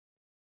like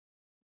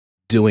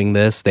doing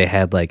this. They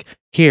had like,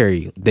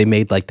 they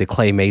made like the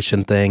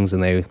claymation things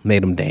and they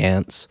made them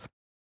dance.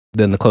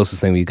 Then the closest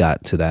thing we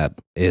got to that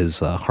is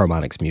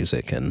harmonics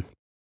music, and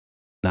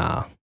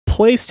nah.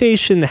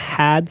 PlayStation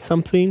had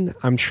something.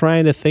 I'm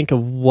trying to think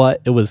of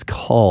what it was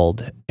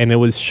called, and it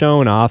was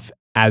shown off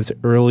as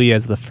early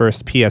as the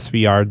first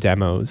PSVR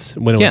demos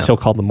when it was still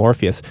called the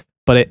Morpheus.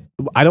 But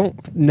I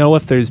don't know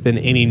if there's been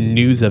any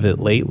news of it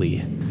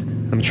lately.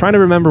 I'm trying to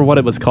remember what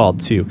it was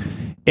called too.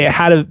 It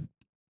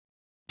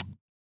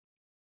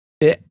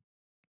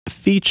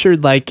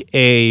featured like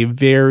a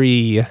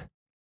very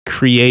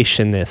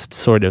creationist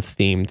sort of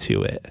theme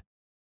to it.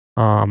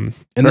 And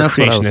that's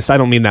creationist. I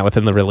don't mean that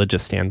within the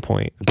religious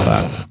standpoint,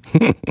 but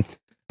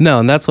no,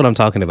 and that's what I'm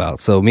talking about.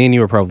 So me and you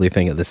were probably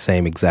thinking of the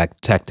same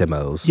exact tech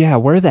demos. Yeah,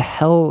 where the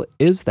hell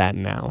is that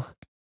now?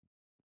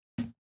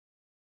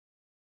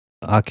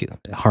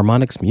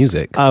 Harmonics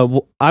music.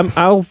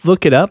 I'll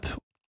look it up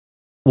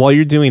while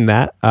you're doing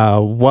that.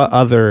 What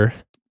other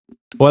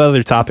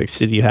topics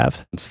did you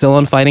have? Still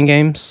on fighting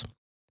games.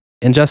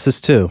 Injustice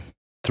 2.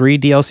 3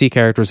 DLC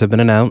characters have been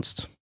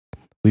announced.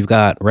 We've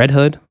got Red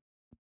Hood,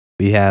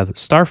 we have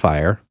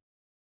Starfire,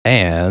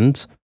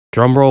 and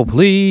drumroll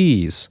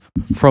please,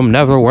 from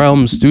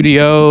NetherRealm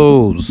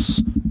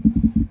Studios,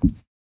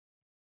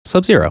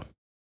 Sub-Zero.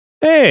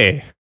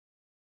 Hey!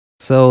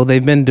 So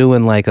they've been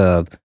doing like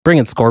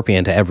bringing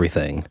Scorpion to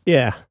everything.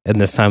 Yeah. And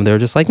this time they were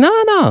just like,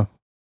 no,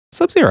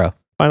 Sub-Zero.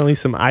 Finally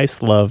some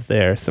ice love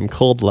there, some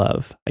cold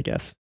love, I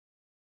guess.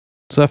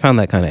 So I found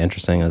that kind of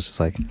interesting. I was just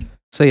like,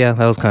 so yeah,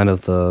 that was kind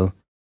of the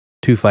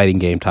 2 fighting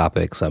game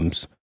topics.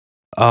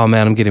 Oh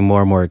man, I'm getting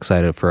more and more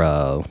excited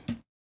for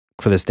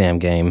this damn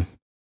game,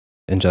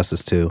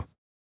 Injustice 2.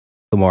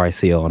 The more I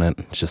see on it,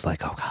 it's just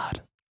like, oh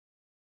god.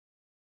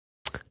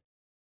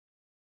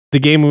 The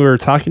game we were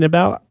talking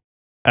about,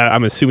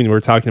 I'm assuming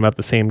we're talking about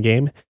the same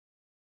game.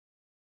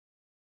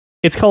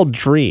 It's called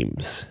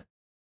Dreams.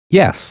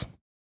 Yes.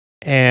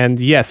 And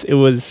yes, it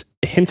was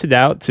hinted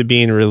out to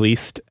being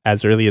released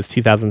as early as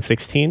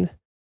 2016.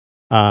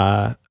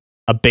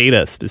 A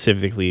beta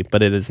specifically,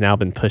 but it has now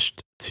been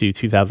pushed to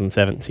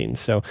 2017.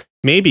 So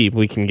maybe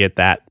we can get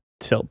that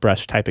tilt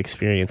brush type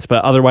experience.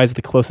 But otherwise,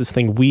 the closest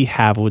thing we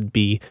have would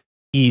be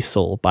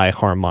Easel by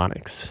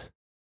Harmonix.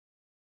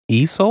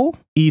 Easel?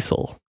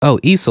 Easel. Oh,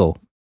 Easel.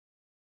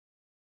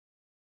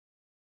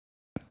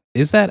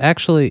 Is that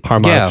actually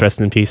Harmonix? Rest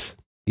in peace.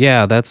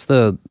 Yeah, that's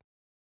the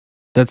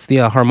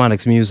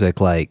Harmonix music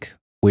like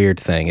weird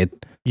thing.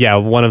 It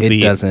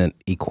doesn't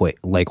equate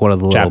like one of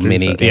the little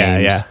mini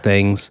games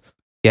things.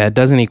 Yeah, it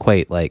doesn't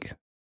equate like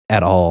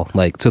at all,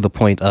 like to the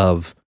point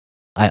of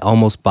I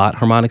almost bought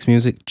Harmonix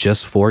music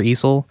just for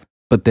Easel,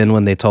 but then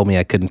when they told me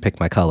I couldn't pick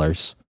my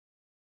colors.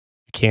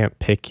 You can't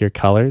pick your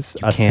colors?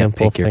 You can't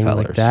pick your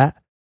colors. Like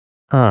that?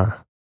 Huh.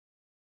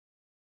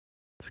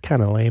 It's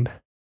kind of lame.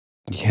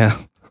 Yeah.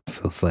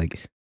 So it's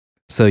like,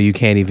 so you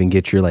can't even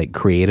get your like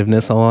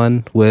creativeness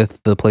on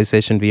with the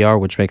PlayStation VR,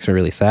 which makes me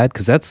really sad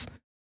because that's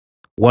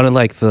one of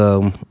like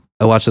I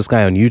watched this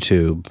guy on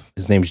YouTube.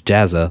 His name's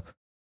Jazza.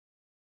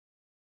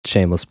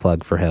 Shameless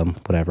plug for him,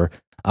 whatever.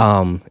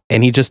 And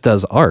he just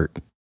does art.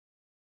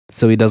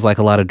 So he does like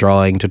a lot of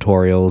drawing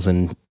tutorials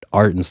and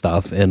art and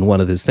stuff. And one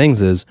of his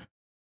things is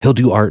he'll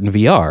do art in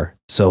VR.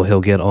 So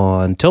he'll get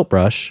on Tilt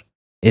Brush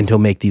and he'll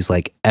make these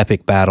like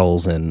epic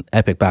battles and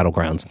epic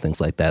battlegrounds and things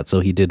like that.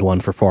 So he did one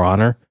for For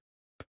Honor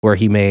where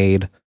he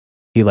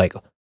like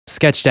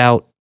sketched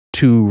out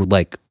to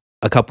like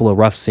a couple of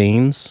rough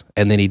scenes,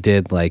 and then he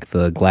did like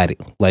a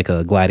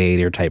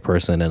gladiator type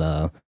person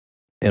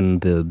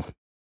in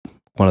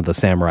one of the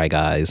samurai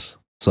guys,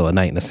 so a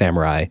knight and a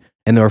samurai,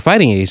 and they were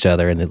fighting each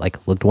other, and it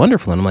like looked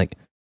wonderful. And I'm like,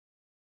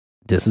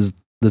 this is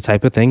the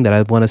type of thing that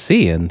I want to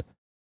see. And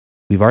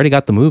we've already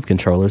got the Move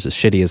controllers, as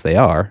shitty as they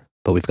are,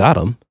 but we've got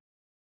them.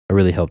 I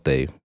really hope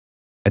I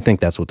think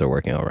that's what they're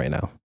working on right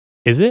now.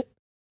 Is it?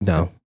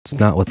 No, it's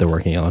not what they're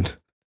working on.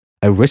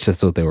 I wish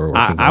that's what they were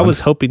working on. I was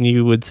hoping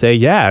you would say,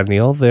 yeah,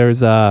 Neil,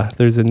 there's a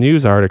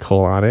news article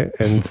on it,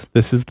 and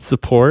this is the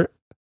support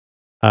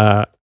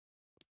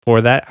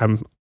for that.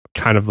 I'm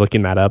kind of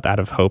looking that up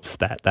out of hopes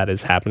that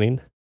is happening.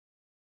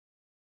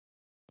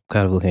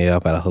 kind of looking it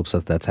up out of hopes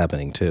that that's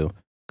happening too,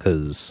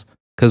 because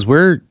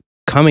we're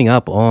coming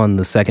up on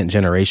the second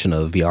generation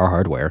of VR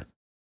hardware.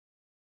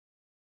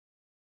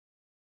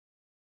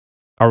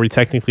 Are we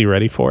technically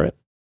ready for it?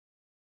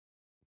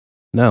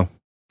 No.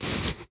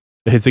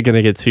 Is it going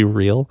to get too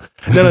real?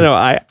 No.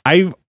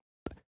 I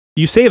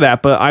you say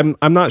that, but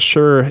I'm not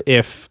sure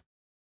if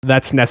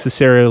that's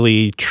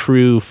necessarily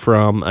true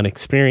from an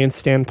experience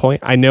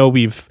standpoint. I know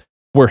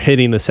we're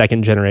hitting the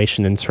second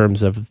generation in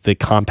terms of the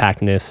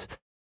compactness,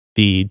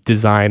 the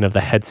design of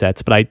the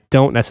headsets, but I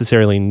don't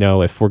necessarily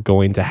know if we're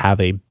going to have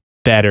a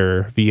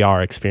better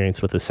VR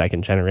experience with the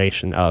second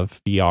generation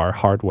of VR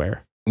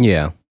hardware.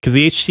 Yeah. Because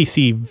the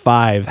HTC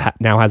Vive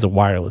now has a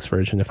wireless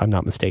version, if I'm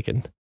not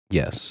mistaken.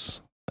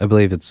 Yes. I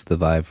believe it's the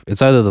Vive.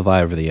 It's either the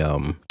Vive or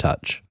the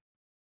Touch.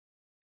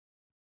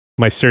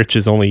 My search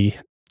is only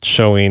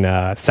showing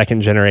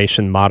second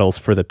generation models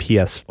for the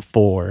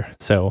PS4.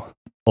 So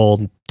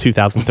old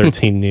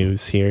 2013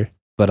 news here.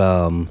 But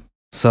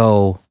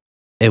so,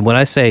 and when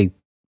I say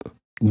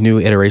new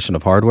iteration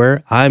of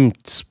hardware, I'm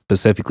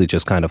specifically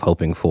just kind of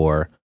hoping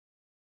for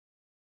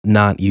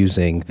not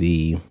using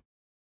the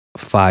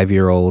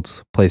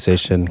 5-year-old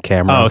PlayStation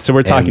camera. Oh, so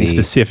we're talking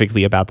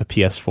specifically about the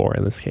PS4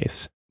 in this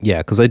case. Yeah,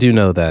 because I do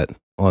know that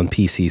on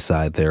PC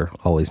side, they're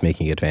always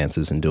making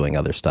advances and doing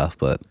other stuff,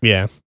 but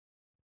yeah,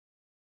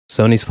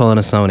 Sony's pulling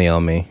a Sony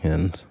on me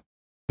and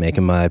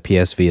making my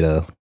PS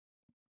Vita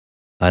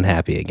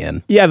unhappy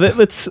again. Yeah,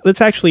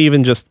 let's actually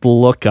even just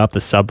look up the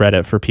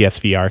subreddit for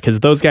PSVR, because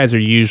those guys are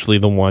usually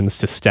the ones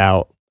to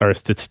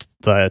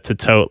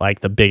tote like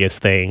the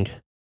biggest thing.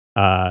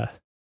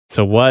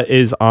 So what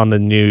is on the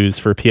news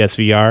for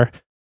PSVR?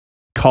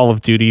 Call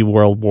of Duty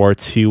World War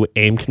II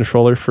aim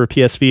controller for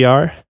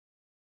PSVR.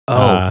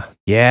 Oh,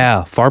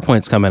 yeah.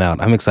 Farpoint's coming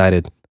out. I'm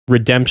excited.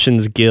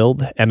 Redemption's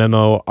Guild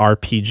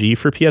MMORPG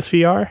for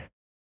PSVR.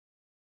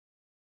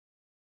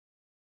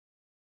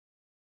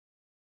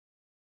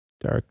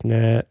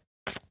 Darknet.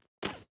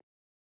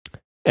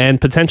 And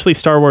potentially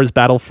Star Wars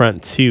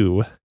Battlefront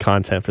 2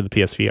 content for the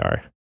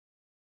PSVR.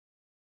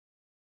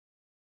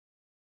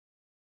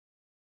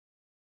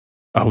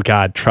 Oh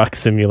god, Truck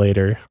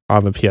Simulator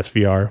on the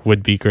PSVR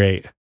would be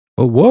great.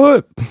 Oh,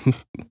 what?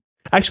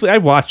 Actually, I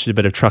watched a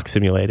bit of Truck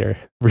Simulator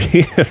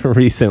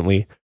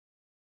recently,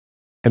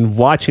 and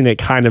watching it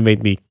kind of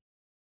made me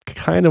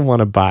kind of want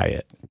to buy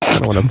it. I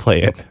don't want to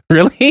play it.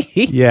 Really?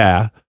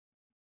 Yeah.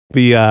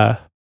 I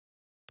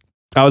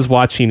was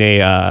watching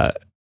a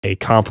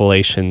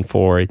compilation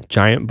for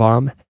Giant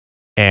Bomb,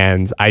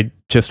 and I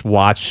just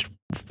watched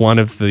one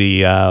of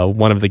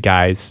the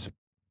guys,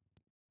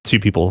 two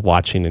people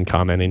watching and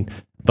commenting,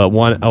 but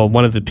one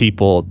of the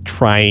people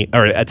trying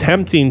or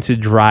attempting to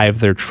drive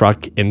their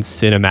truck in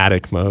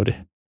cinematic mode,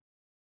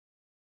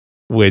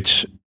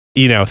 which,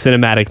 you know,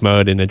 cinematic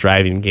mode in a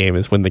driving game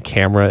is when the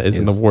camera is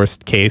in the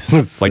worst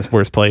case, like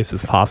worst place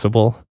as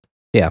possible.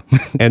 Yeah.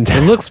 And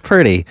it looks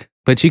pretty,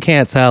 but you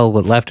can't tell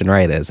what left and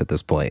right is at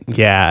this point.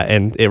 Yeah,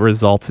 and it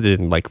resulted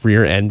in like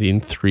rear-ending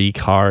 3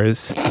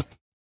 cars.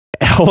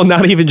 Well,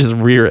 not even just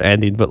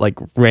rear-ending, but like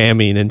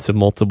ramming into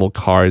multiple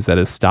cars at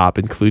a stop,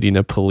 including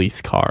a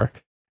police car.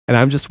 And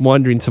I'm just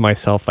wondering to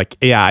myself, like,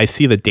 yeah, I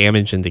see the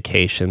damage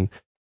indication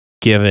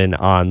given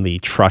on the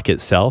truck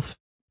itself,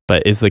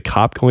 but is the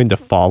cop going to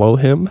follow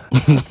him?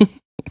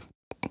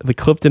 The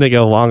clip didn't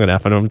go long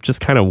enough, and I'm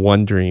just kind of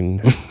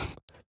wondering.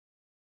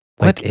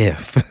 What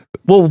if?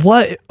 Well,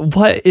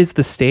 what is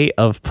the state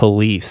of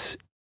police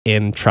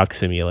in Truck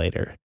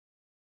Simulator?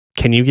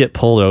 Can you get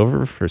pulled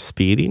over for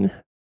speeding?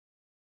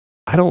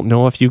 I don't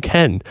know if you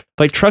can.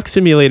 Like, Truck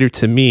Simulator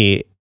to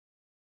me,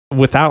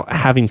 without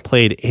having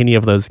played any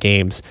of those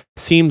games,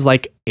 seems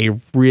like a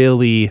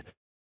really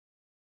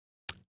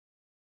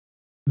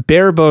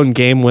bare-bone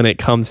game when it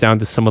comes down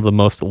to some of the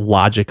most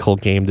logical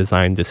game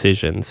design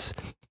decisions,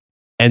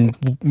 and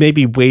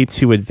maybe way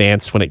too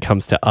advanced when it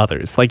comes to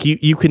others. Like,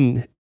 you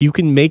can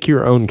make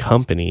your own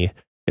company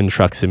in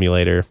Truck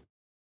Simulator,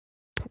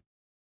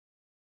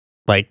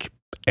 like,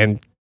 and,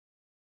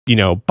 you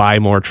know, buy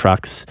more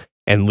trucks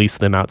and lease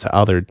them out to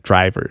other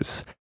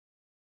drivers.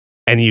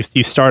 And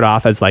you start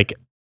off as like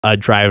a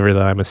driver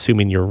that I'm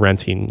assuming you're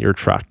renting your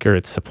truck, or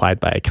it's supplied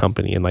by a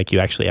company, and like you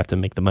actually have to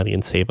make the money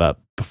and save up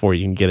before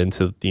you can get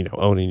into, you know,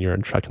 owning your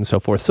own truck and so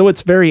forth. So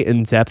it's very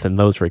in depth in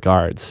those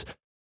regards.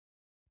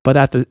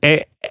 But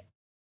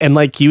and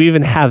like you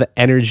even have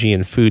energy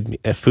and food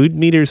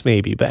meters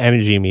maybe, but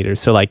energy meters.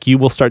 So like you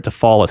will start to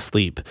fall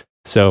asleep.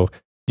 So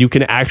you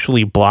can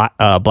actually black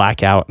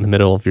out in the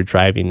middle of your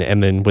driving,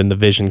 and then when the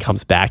vision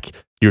comes back,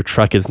 your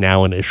truck is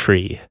now in a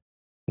tree.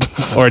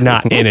 Or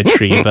not in a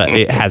tree, but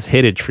it has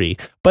hit a tree.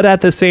 But at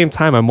the same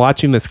time, I'm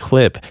watching this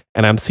clip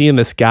and I'm seeing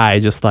this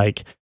guy just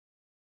like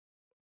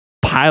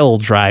pile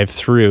drive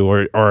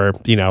through or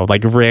you know,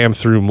 like ram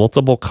through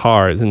multiple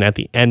cars, and at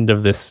the end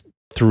of this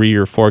 3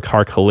 or 4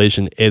 car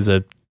collision is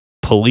a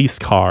police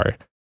car.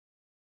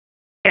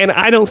 And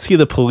I don't see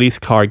the police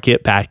car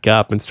get back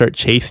up and start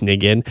chasing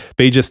again.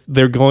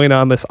 They're going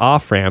on this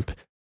off ramp,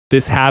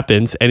 this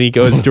happens, and he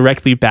goes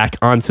directly back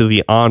onto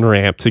the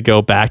on-ramp to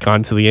go back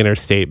onto the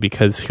interstate,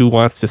 because who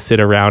wants to sit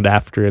around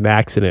after an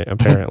accident,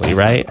 apparently,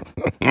 right?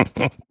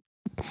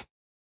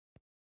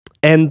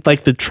 And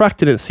like the truck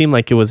didn't seem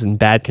like it was in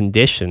bad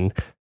condition.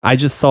 I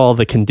just saw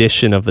the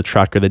condition of the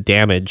truck, or the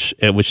damage,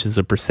 which is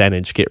a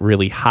percentage, get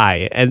really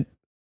high. And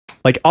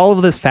like all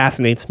of this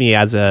fascinates me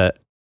as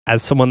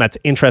someone that's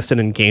interested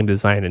in game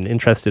design and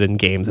interested in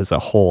games as a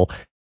whole,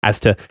 as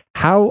to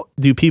how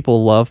do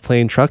people love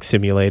playing Truck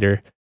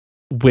Simulator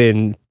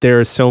when there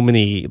are so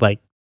many like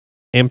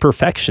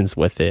imperfections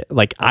with it.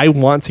 Like, I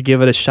want to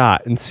give it a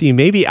shot and see,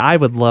 maybe I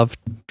would love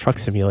Truck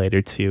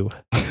Simulator 2.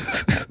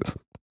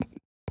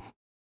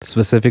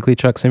 Specifically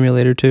Truck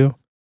Simulator 2?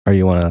 Or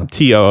you want to...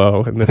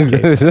 TOO in this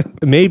case.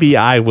 Maybe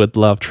I would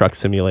love Truck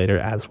Simulator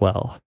as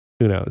well.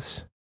 Who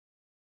knows?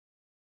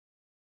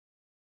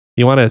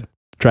 You want to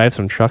drive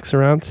some trucks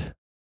around?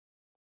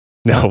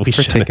 No, we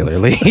shouldn't.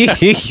 Particularly.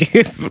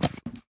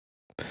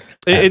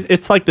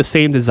 It's like the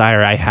same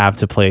desire I have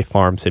to play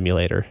Farm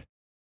Simulator.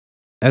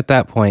 At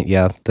that point,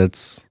 yeah,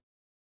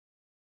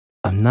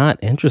 I'm not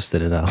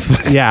interested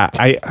enough. Yeah,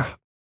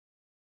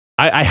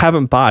 I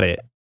haven't bought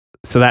it,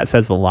 so that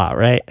says a lot,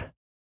 right?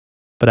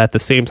 But at the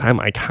same time,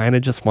 I kind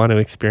of just want to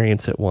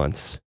experience it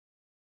once.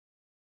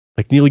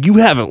 Like, Neil, you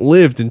haven't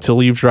lived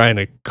until you've tried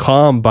a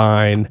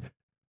combine,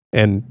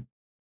 and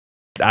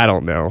I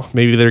don't know.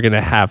 Maybe they're going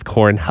to have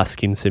corn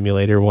husking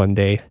simulator one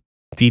day.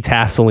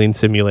 Detasseling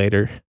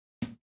simulator.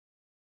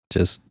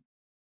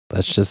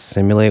 Let's just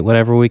simulate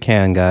whatever we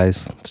can,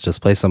 guys. Let's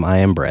just play some I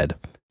Am Bread.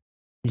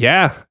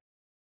 Yeah.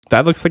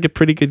 That looks like a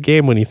pretty good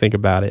game when you think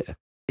about it.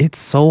 It's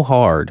so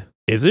hard.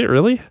 Is it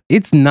really?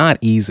 It's not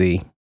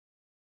easy.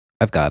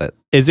 I've got it.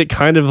 Is it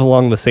kind of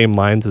along the same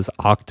lines as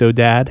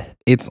Octodad?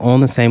 It's on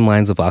the same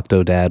lines of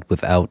Octodad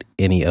without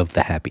any of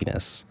the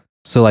happiness.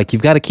 So, like,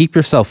 you've got to keep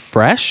yourself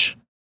fresh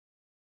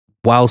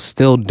while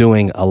still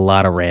doing a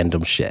lot of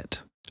random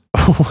shit.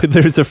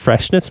 There's a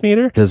freshness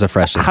meter? There's a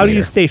freshness meter. How do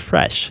you stay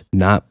fresh?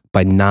 Not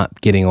by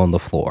not getting on the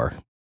floor.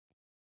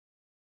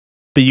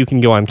 But you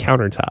can go on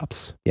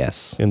countertops.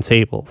 Yes. And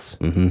tables.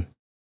 Mm-hmm.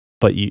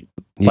 But you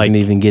can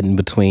even get in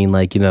between,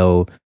 like, you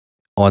know,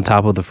 on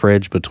top of the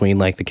fridge, between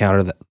like the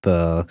counter,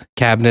 the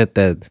cabinet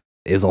that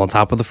is on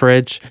top of the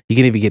fridge. You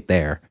can even get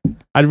there.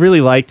 I'd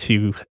really like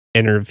to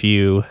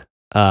interview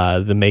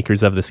the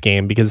makers of this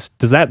game, because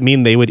does that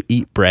mean they would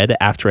eat bread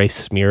after I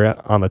smear it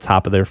on the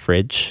top of their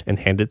fridge and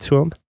hand it to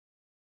them?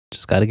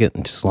 Just got to get,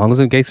 just as long as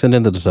it gets it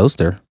into the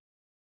toaster.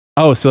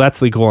 Oh, so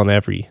that's legal on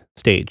every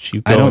stage.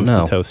 You go into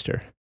the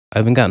toaster. I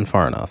haven't gotten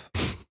far enough.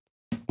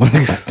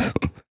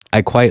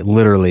 I quite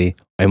literally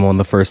am on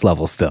the first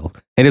level still.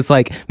 And it's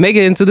like, make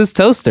it into this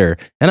toaster.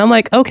 And I'm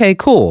like, okay,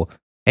 cool.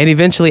 And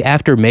eventually,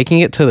 after making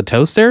it to the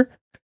toaster,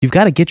 you've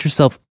got to get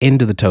yourself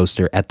into the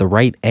toaster at the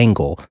right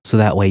angle, so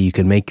that way you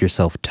can make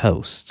yourself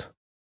toast.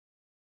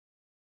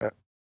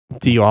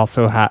 Do you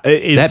also have...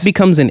 That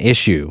becomes an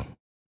issue,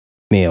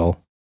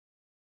 Neil.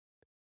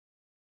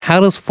 How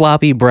does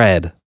floppy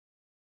bread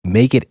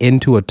make it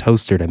into a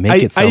toaster to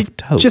make itself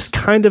toast? I just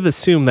kind of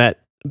assume that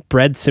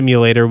Bread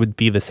Simulator would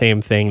be the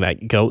same thing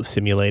that Goat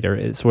Simulator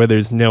is, where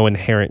there's no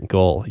inherent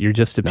goal. You're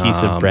just a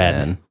piece of bread.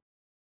 Man.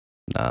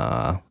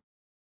 Nah.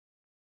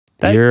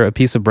 You're a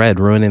piece of bread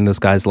ruining this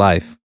guy's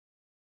life.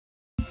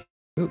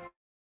 Ooh.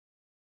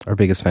 Our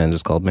biggest fan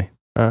just called me.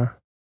 You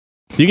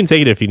can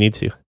take it if you need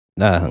to.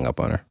 Nah, I hung up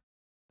on her.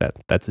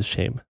 That's a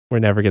shame. We're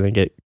never going to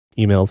get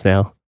emails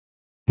now.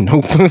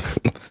 Nope.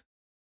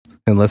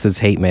 Unless it's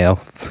hate mail.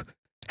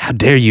 How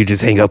dare you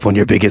just hang up on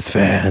your biggest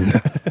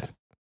fan?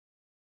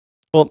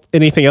 Well,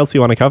 anything else you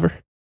want to cover?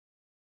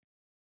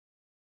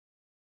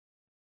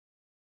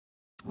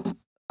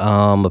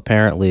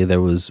 Apparently there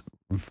was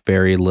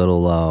very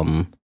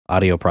little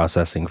audio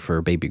processing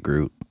for Baby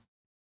Groot.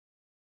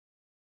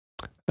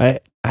 I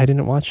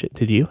didn't watch it.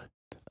 Did you?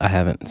 I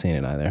haven't seen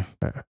it either.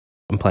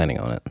 I'm planning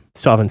on it.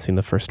 Still haven't seen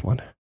the first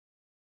one.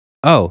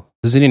 Oh,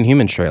 there's an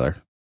Inhumans trailer.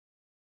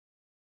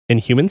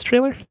 Inhumans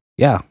trailer?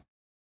 Yeah.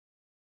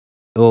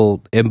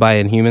 Well, and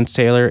by Inhumans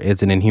trailer,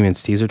 it's an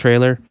Inhumans teaser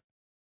trailer.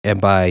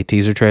 And by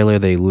teaser trailer,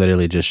 they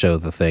literally just show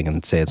the thing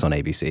and say it's on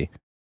ABC,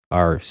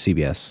 or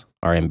CBS,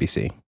 or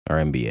NBC, or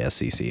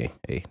MBSCCADDR.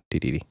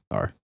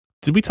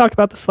 Did we talk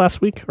about this last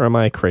week, or am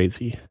I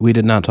crazy? We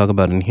did not talk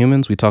about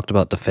Inhumans. We talked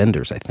about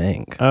Defenders, I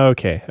think.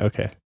 Okay.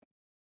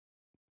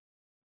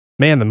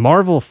 Man, the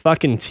Marvel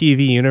fucking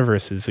TV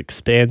universe is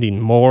expanding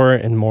more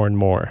and more and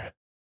more.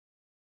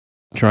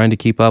 Trying to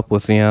keep up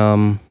with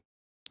the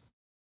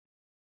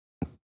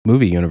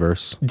movie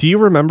universe. Do you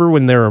remember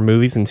when there were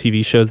movies and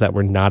TV shows that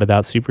were not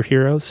about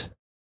superheroes?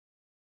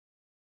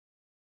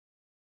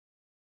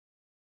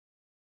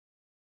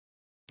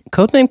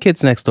 Codename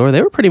Kids Next Door,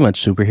 they were pretty much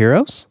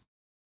superheroes.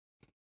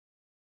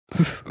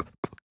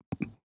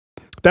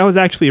 That was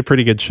actually a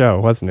pretty good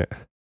show, wasn't it?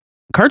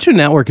 Cartoon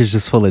Network is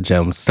just full of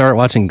gems. Started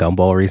watching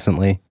Gumball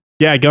recently.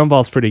 Yeah,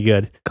 Gumball's pretty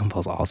good.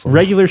 Gumball's awesome.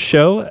 Regular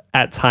show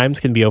at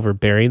times can be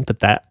overbearing, but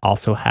that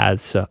also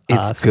has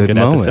it's some good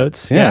moments.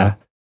 episodes. Yeah.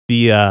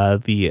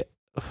 The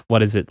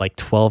what is it, like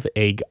 12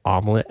 egg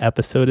omelet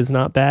episode is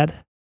not bad.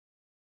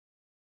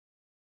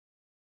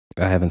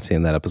 I haven't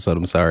seen that episode.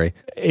 I'm sorry.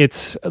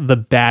 It's the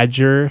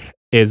badger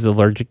is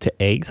allergic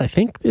to eggs. I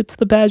think it's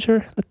the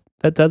badger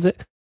that does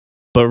it,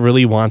 but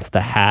really wants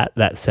the hat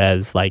that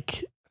says,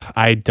 like,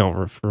 I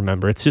don't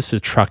remember. It's just a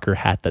trucker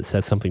hat that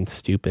says something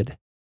stupid.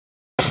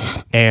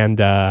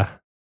 And I'm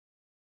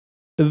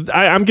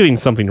getting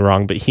something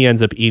wrong, but he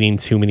ends up eating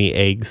too many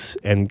eggs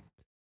and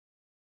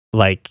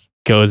like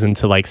goes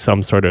into like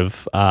some sort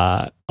of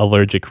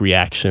allergic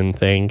reaction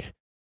thing.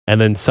 And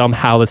then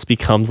somehow this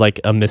becomes like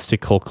a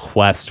mystical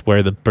quest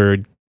where the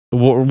bird,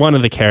 one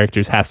of the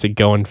characters has to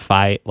go and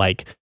fight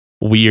like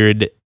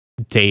weird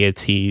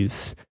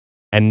deities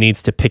and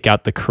needs to pick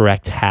out the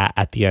correct hat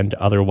at the end.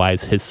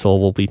 Otherwise his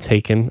soul will be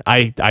taken.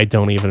 I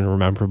don't even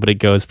remember, but it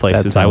goes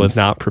places I was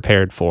not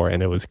prepared for,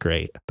 and it was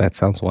great. That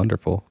sounds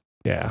wonderful.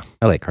 Yeah.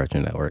 I like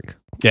Cartoon Network.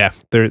 Yeah.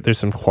 There's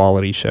some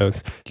quality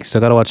shows. You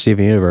still got to watch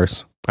Steven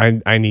Universe.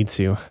 I need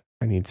to.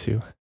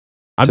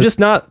 I'm just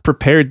not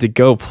prepared to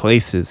go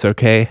places,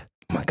 okay?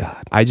 Oh my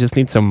God. I just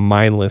need some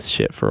mindless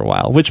shit for a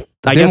while, which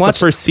I guess the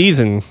first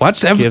season. Watch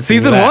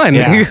season 1.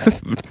 Yeah.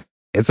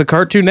 It's a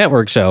Cartoon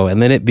Network show,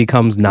 and then it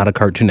becomes not a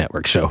Cartoon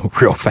Network show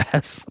real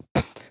fast.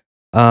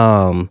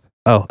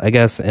 I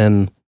guess,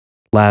 and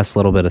last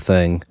little bit of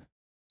thing.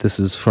 This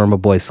is for my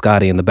boy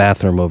Scotty in the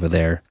bathroom over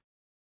there.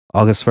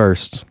 August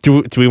 1st.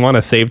 Do we want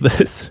to save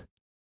this?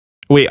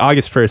 Wait,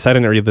 August 1st. I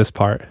didn't read this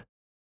part.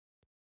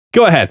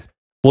 Go ahead.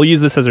 We'll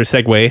use this as our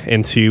segue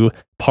into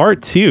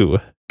part 2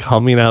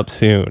 coming up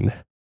soon.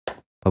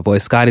 My boy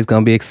Scotty's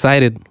going to be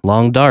excited.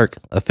 Long Dark.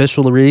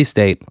 Official release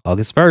date,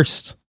 August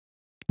 1st.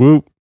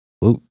 Whoop.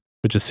 Whoop.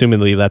 Which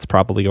assumedly that's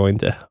probably going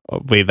to...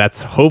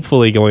 that's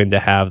hopefully going to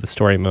have the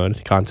story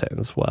mode content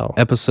as well.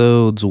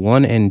 Episodes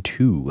 1 and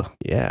 2.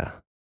 Yeah.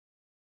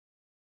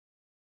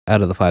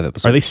 Out of the 5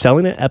 episodes. Are they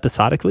selling it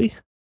episodically?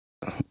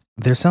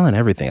 They're selling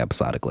everything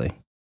episodically.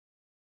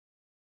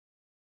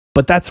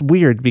 But that's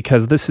weird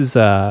because this is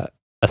a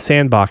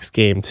sandbox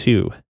game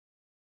too.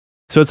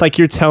 So it's like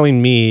you're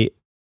telling me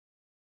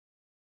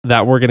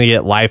that we're going to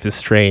get Life is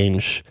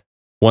Strange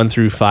 1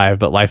 through 5,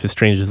 but Life is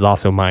Strange is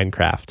also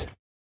Minecraft.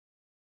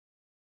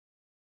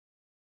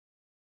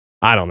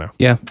 I don't know.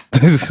 Yeah.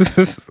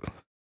 This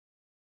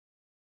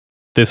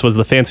was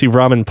the Fancy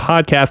Ramen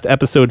Podcast,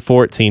 episode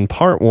 14,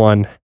 part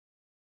 1.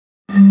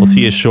 We'll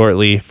see you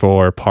shortly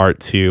for part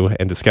 2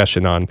 and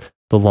discussion on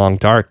The Long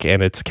Dark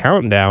and its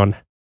countdown.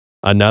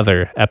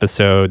 Another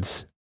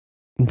episodes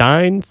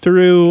 9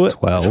 through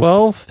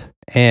 12.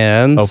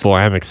 And oh boy,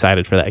 I'm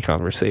excited for that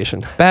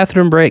conversation.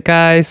 Bathroom break,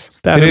 guys.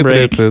 Bathroom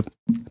break. Doop,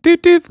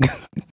 doop.